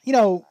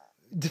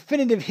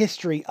definitive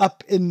history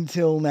up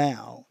until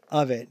now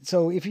of it.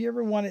 So if you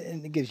ever want it,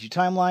 and it gives you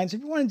timelines,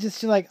 if you want to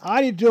just like,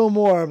 I need to know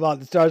more about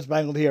the Star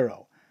Spangled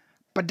Hero,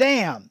 but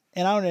damn,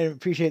 and I want to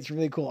appreciate some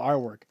really cool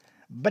artwork,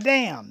 but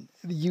damn,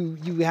 you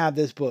have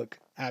this book,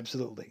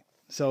 absolutely.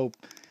 So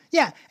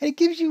yeah, and it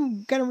gives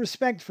you kind of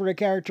respect for a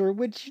character,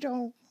 which,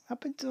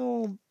 up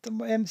until the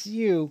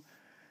MCU,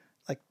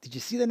 like, did you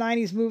see the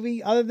 90s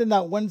movie? Other than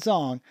that one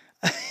song,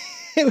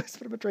 it was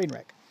sort of a train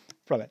wreck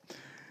from it.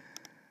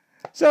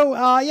 So,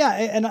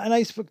 a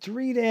nice book to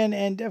read,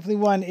 and definitely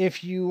one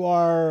if you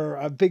are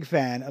a big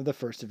fan of the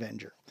first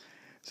Avenger.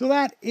 So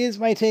that is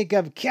my take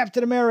of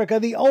Captain America,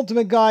 the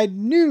Ultimate Guide,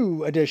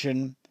 new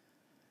edition,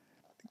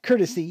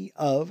 courtesy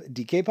of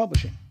DK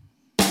Publishing.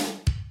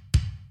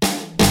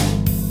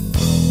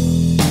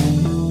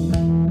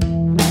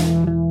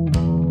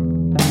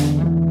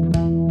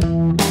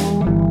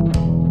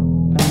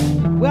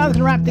 Well, that's going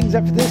to wrap things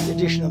up for this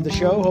edition of the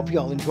show. Hope you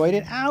all enjoyed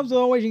it. As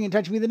always, you can get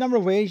in touch with me the number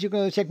of ways. You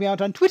can check me out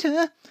on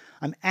Twitter.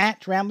 I'm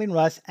at Rambling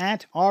Russ,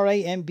 at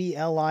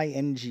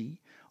RAMBLING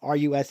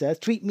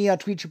Tweet me, I'll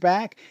tweet you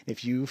back.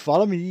 If you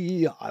follow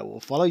me, I will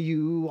follow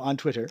you on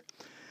Twitter.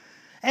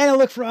 And I'll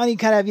look for any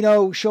kind of,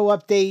 show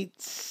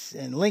updates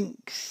and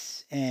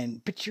links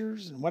and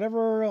pictures and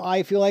whatever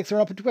I feel like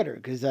throwing up on Twitter,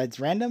 because it's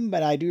random,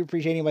 but I do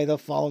appreciate anybody that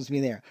follows me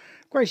there.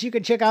 Of course, you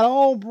can check out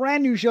all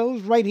brand new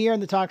shows right here on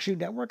the Talkshoe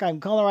Network. I'm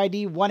caller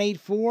ID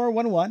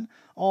 18411.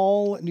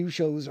 All new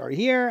shows are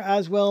here,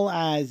 as well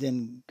as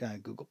in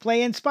Google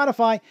Play and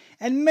Spotify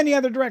and many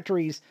other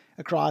directories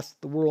across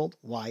the World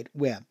Wide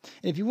Web.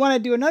 And if you want to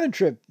do another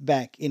trip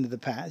back into the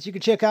past, you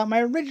can check out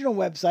my original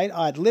website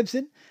at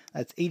Libsyn.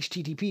 That's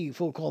http://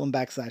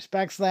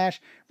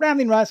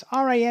 Rambling Russ,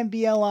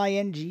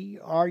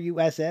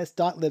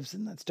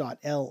 RAMBLINGRUSS.Libsyn. That's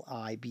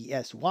 .LIBSY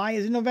as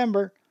in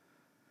November.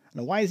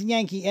 No, Y is in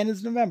Yankee, N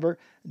is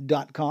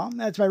November.com.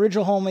 That's my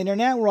original home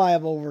internet, where I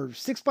have over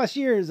 6+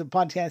 years of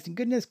podcasting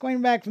goodness,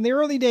 going back from the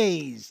early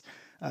days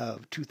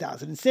of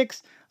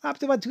 2006 up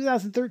to about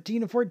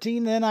 2013 or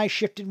 14. Then I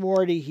shifted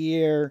more to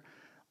here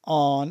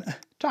on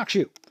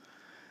Talkshoe.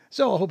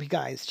 So I hope you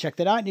guys check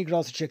that out. And you can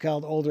also check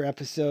out older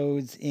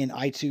episodes in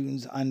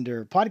iTunes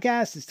under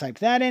podcasts. Just type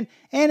that in,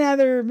 and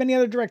many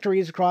other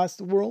directories across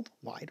the World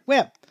Wide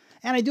Web.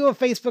 And I do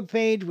have a Facebook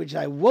page, which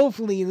I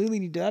woefully really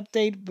need to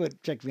update,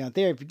 but check me out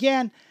there if you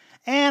can.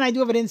 And I do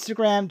have an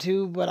Instagram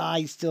too, but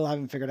I still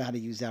haven't figured out how to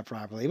use that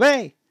properly. But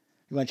hey,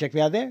 you want to check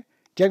me out there?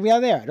 Check me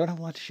out there. I don't have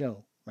a lot to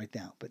show right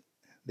now, but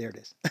there it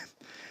is.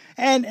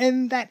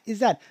 and that is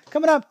that.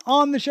 Coming up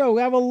on the show,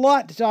 we have a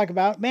lot to talk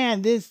about.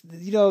 Man, this,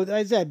 as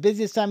I said,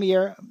 busiest time of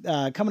year.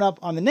 Coming up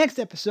on the next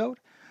episode,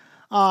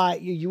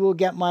 you will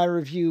get my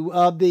review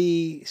of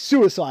the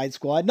Suicide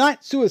Squad.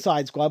 Not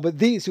Suicide Squad, but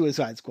the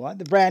Suicide Squad,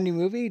 the brand new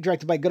movie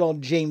directed by good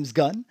old James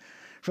Gunn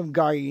from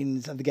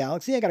Guardians of the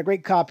Galaxy. I got a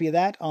great copy of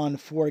that on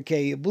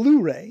 4K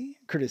Blu-ray,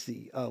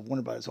 courtesy of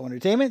Warner Bros. Home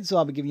Entertainment. So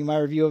I'll be giving you my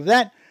review of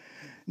that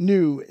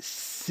new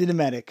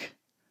cinematic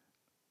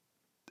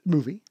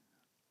movie.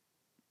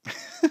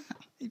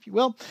 if you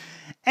will.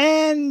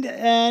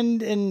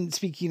 And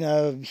speaking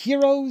of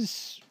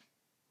heroes,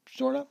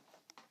 sort of,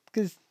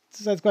 because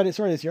that's quite it,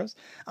 sort of heroes,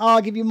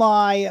 I'll give you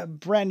my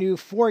brand new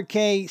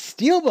 4K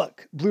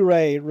Steelbook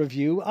Blu-ray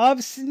review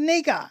of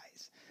Snake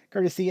Eyes,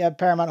 courtesy of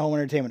Paramount Home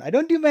Entertainment. I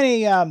don't do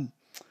many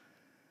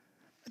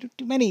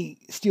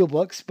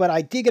steelbooks, but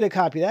I did get a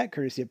copy of that,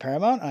 courtesy of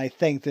Paramount. I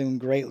thank them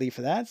greatly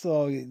for that.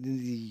 So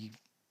the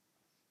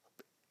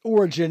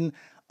origin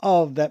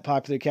of that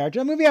popular character,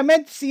 a movie I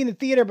meant to see in the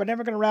theater, but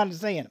never got around to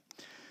seeing it.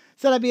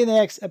 So that'll be in the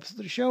next episode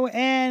of the show,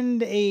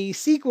 and a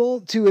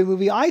sequel to a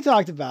movie I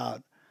talked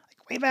about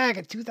like way back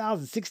in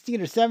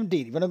 2016 or 17.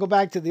 If you want to go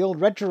back to the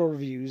old retro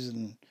reviews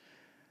and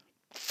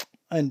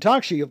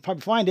Talkshoe, you'll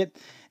probably find it.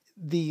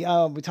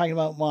 We're talking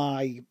about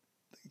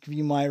give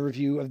you my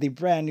review of the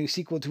brand new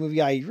sequel to a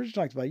movie I originally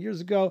talked about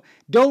years ago,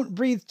 Don't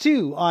Breathe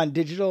 2 on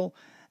digital,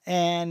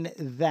 and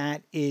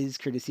that is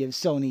courtesy of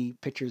Sony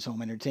Pictures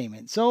Home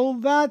Entertainment. So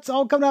that's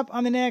all coming up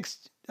on the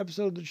next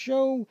episode of the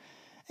show.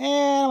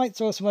 And I might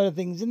throw some other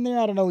things in there.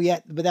 I don't know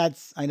yet, but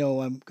I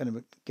know I'm going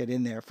to get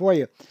in there for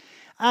you.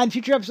 On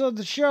future episodes of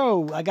the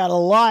show, I got a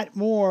lot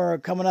more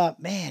coming up.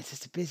 Man, it's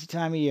just a busy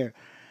time of year.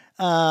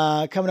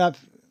 Coming up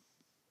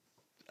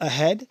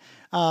ahead,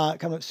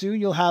 coming up soon,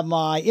 you'll have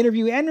my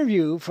interview and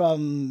review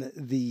from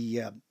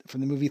the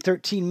movie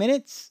 13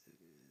 Minutes.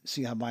 So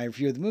you have my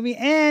review of the movie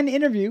and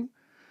interview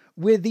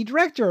with the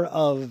director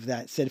of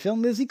that said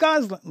film, Lindsay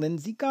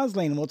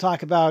Gosling. And we'll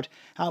talk about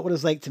how it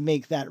was like to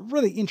make that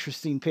really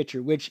interesting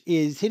picture, which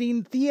is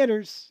hitting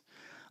theaters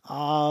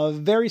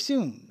very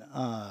soon,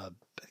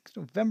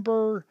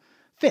 November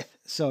 5th.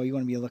 So you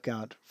want to be on the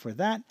lookout for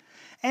that.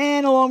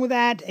 And along with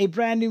that, a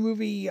brand new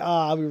movie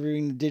I'll be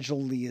reviewing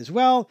digitally as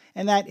well,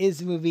 and that is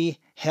the movie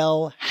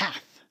Hell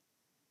Hath.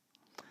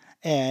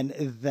 And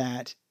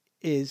that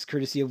is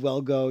courtesy of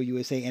Well Go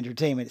USA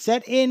Entertainment,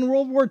 set in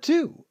World War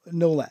II,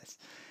 no less.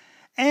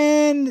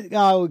 And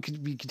we'll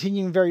be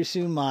continuing very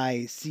soon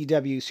my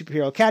CW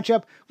superhero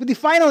catch-up with the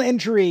final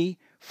entry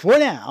for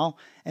now,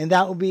 and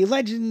that will be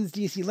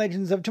DC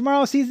Legends of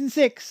Tomorrow Season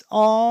 6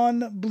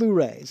 on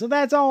Blu-ray. So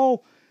that's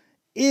all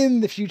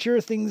in the future,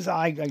 things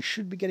I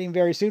should be getting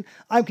very soon.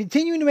 I'm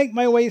continuing to make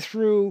my way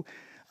through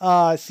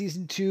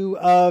Season 2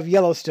 of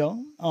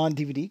Yellowstone on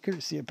DVD,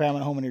 courtesy of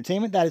Paramount Home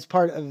Entertainment. That is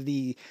part of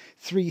the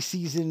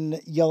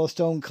 3-season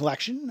Yellowstone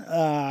collection.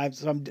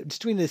 So I'm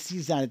just doing this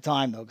season at a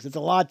time, though, because it's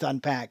a lot to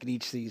unpack in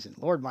each season.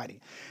 Lord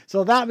mighty.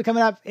 So that will be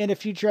coming up in a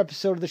future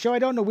episode of the show. I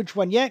don't know which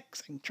one yet,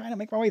 because I'm trying to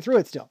make my way through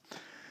it still.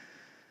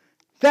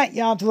 That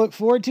you have to look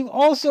forward to.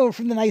 Also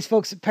from the nice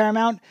folks at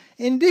Paramount,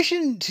 in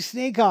addition to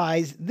Snake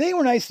Eyes, they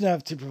were nice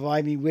enough to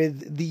provide me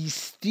with the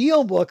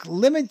Steelbook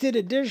limited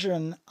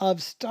edition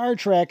of Star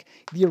Trek,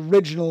 the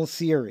original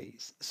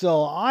series.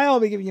 So I'll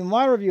be giving you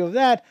my review of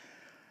that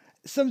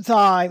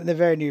sometime in the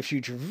very near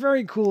future.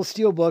 Very cool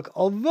Steelbook,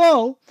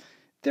 although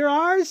there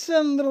are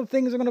some little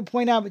things I'm going to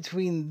point out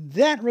between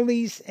that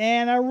release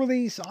and a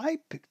release I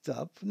picked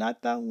up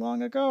not that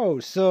long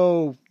ago.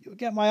 So you'll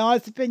get my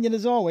honest opinion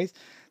as always.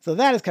 So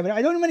that is coming.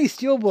 I don't have many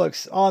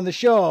Steelbooks on the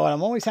show, and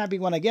I'm always happy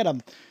when I get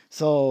them.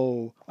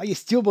 So all you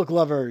Steelbook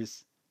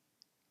lovers,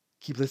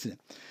 keep listening.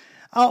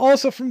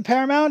 Also from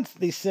Paramount,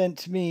 they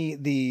sent me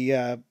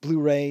the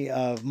Blu-ray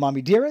of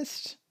Mommy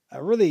Dearest,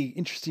 a really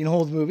interesting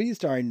old movie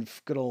starring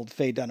good old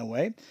Faye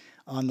Dunaway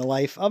on the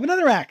life of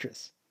another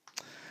actress.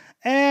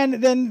 And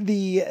then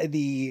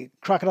the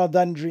Crocodile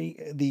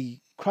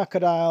Dundee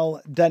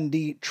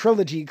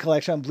trilogy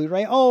collection on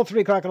Blu-ray, all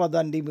 3 Crocodile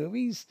Dundee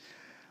movies.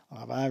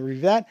 I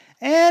review that.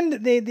 And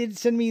they did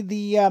send me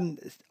the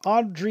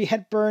Audrey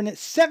Hepburn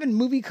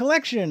 7-movie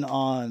collection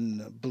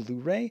on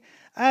Blu-ray,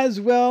 as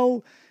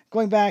well,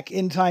 going back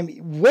in time,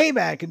 way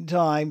back in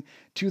time,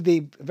 to the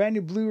brand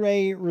new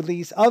Blu-ray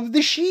release of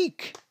The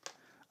Sheik,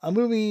 a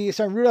movie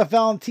starring Rudolph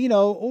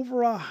Valentino,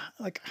 over a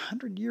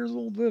 100 years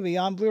old movie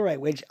on Blu-ray,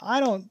 which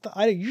I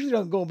usually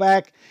don't go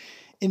back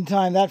in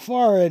time that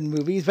far in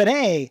movies, but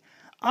hey,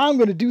 I'm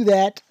going to do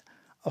that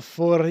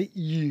for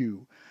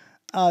you.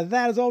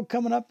 That is all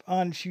coming up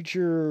on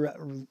future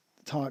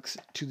talks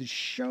to the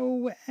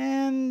show.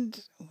 And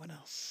what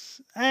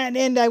else?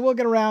 And I will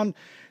get around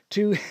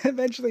to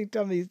eventually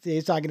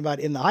he's talking about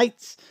In the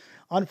Heights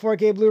on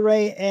 4K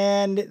Blu-ray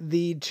and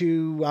the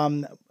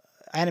 2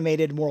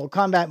 animated Mortal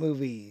Kombat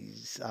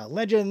movies,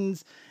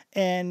 Legends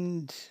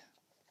and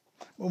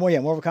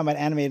Mortal Kombat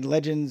animated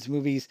Legends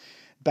movies,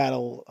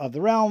 Battle of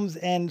the Realms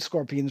and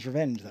Scorpion's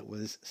Revenge that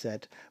was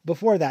set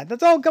before that.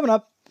 That's all coming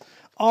up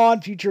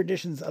on future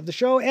editions of the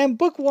show. And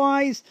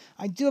book-wise,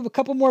 I do have a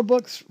couple more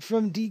books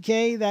from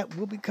DK that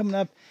will be coming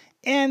up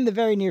in the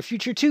very near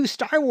future. 2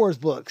 Star Wars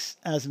books,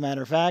 as a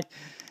matter of fact.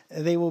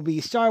 They will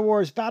be Star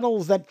Wars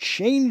Battles That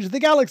Change the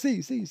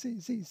Galaxy.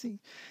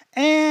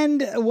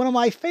 And one of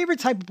my favorite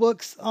type of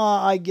books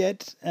I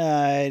get,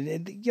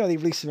 they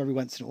release them every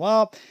once in a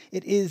while.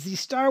 It is the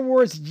Star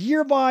Wars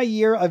Year by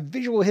Year of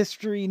Visual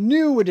History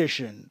New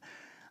Edition.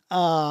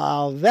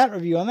 That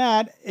review on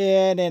that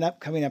in an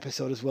upcoming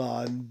episode as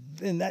well.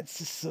 And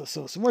that's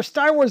so some more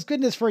Star Wars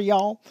goodness for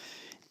y'all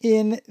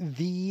in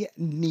the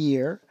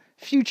near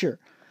future.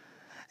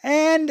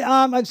 And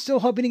I'm still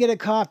hoping to get a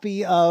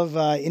copy of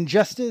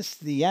Injustice,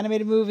 the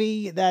animated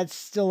movie. That's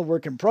still a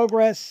work in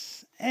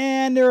progress.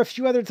 And there are a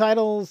few other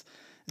titles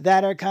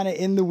that are kind of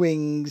in the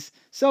wings.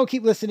 So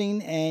keep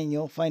listening and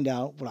you'll find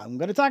out what I'm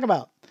going to talk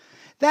about.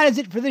 That is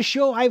it for this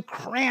show. I've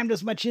crammed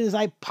as much as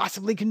I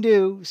possibly can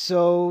do,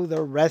 so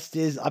the rest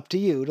is up to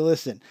you to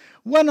listen.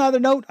 One other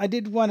note I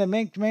did want to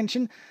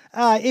mention,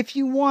 if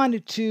you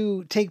want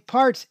to take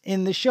part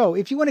in the show,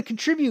 if you want to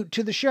contribute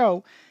to the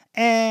show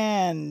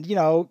and,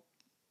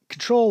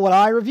 control what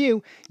I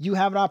review, you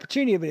have an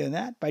opportunity of doing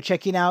that by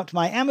checking out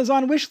my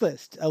Amazon wish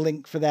list. A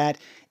link for that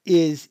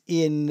is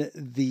in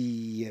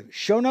the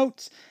show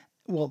notes.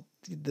 Well,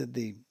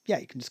 you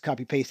can just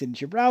copy paste it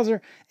into your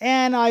browser,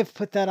 and I've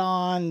put that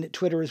on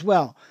Twitter as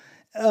well.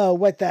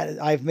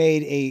 I've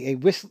made a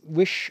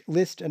wish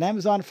list on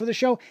Amazon for the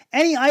show.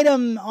 Any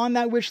item on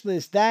that wish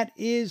list that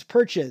is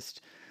purchased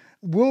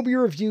will be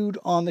reviewed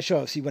on the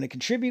show. So you want to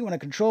contribute, want to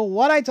control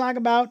what I talk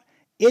about,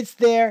 it's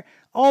there.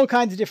 All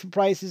kinds of different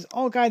prices,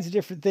 all kinds of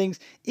different things.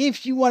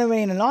 If you want to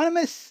remain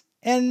anonymous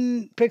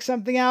and pick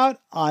something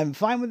out, I'm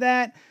fine with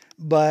that.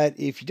 But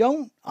if you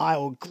don't, I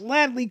will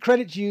gladly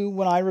credit you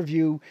when I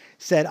review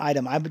said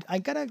item. I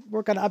got to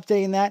work on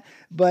updating that.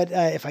 But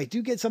if I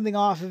do get something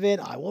off of it,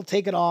 I will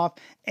take it off.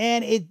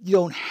 And you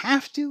don't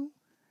have to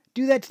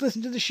do that to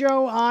listen to the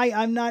show.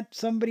 I'm not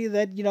somebody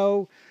that,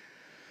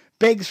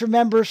 begs for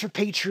members for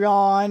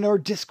Patreon or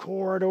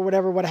Discord or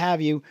whatever, what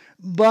have you.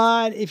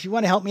 But if you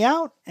want to help me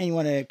out and you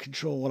want to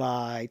control what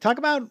I talk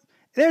about,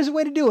 there's a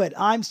way to do it.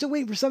 I'm still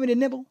waiting for somebody to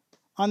nibble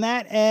on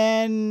that.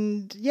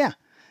 And yeah.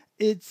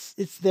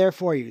 It's there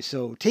for you,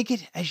 so take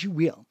it as you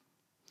will.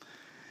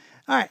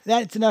 All right,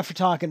 that's enough for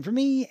talking for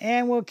me,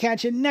 and we'll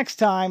catch you next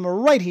time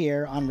right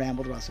here on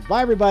Ramble with Russell.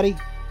 Bye, everybody.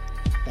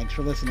 Thanks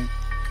for listening.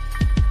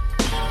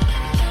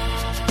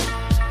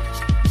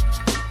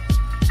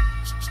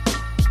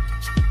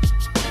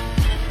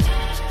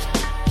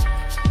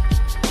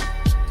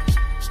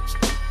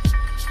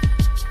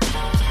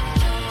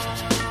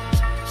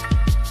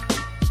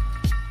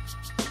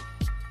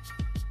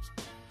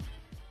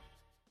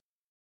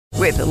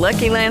 With the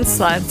Lucky Land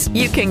Slots,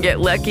 you can get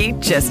lucky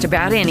just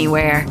about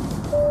anywhere.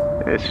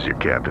 This is your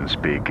captain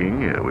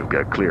speaking. We've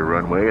got clear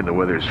runway and the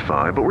weather's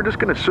fine, but we're just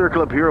going to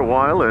circle up here a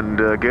while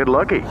and get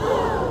lucky.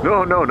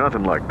 No,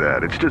 nothing like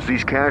that. It's just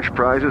these cash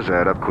prizes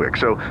add up quick.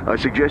 So I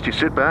suggest you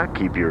sit back,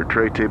 keep your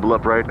tray table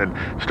upright, and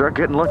start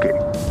getting lucky.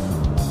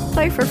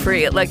 Play for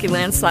free at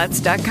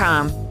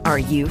LuckyLandSlots.com. Are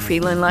you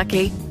feeling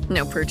lucky?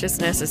 No purchase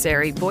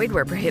necessary. Void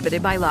where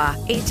prohibited by law.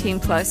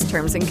 18+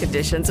 terms and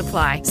conditions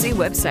apply. See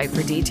website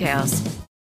for details.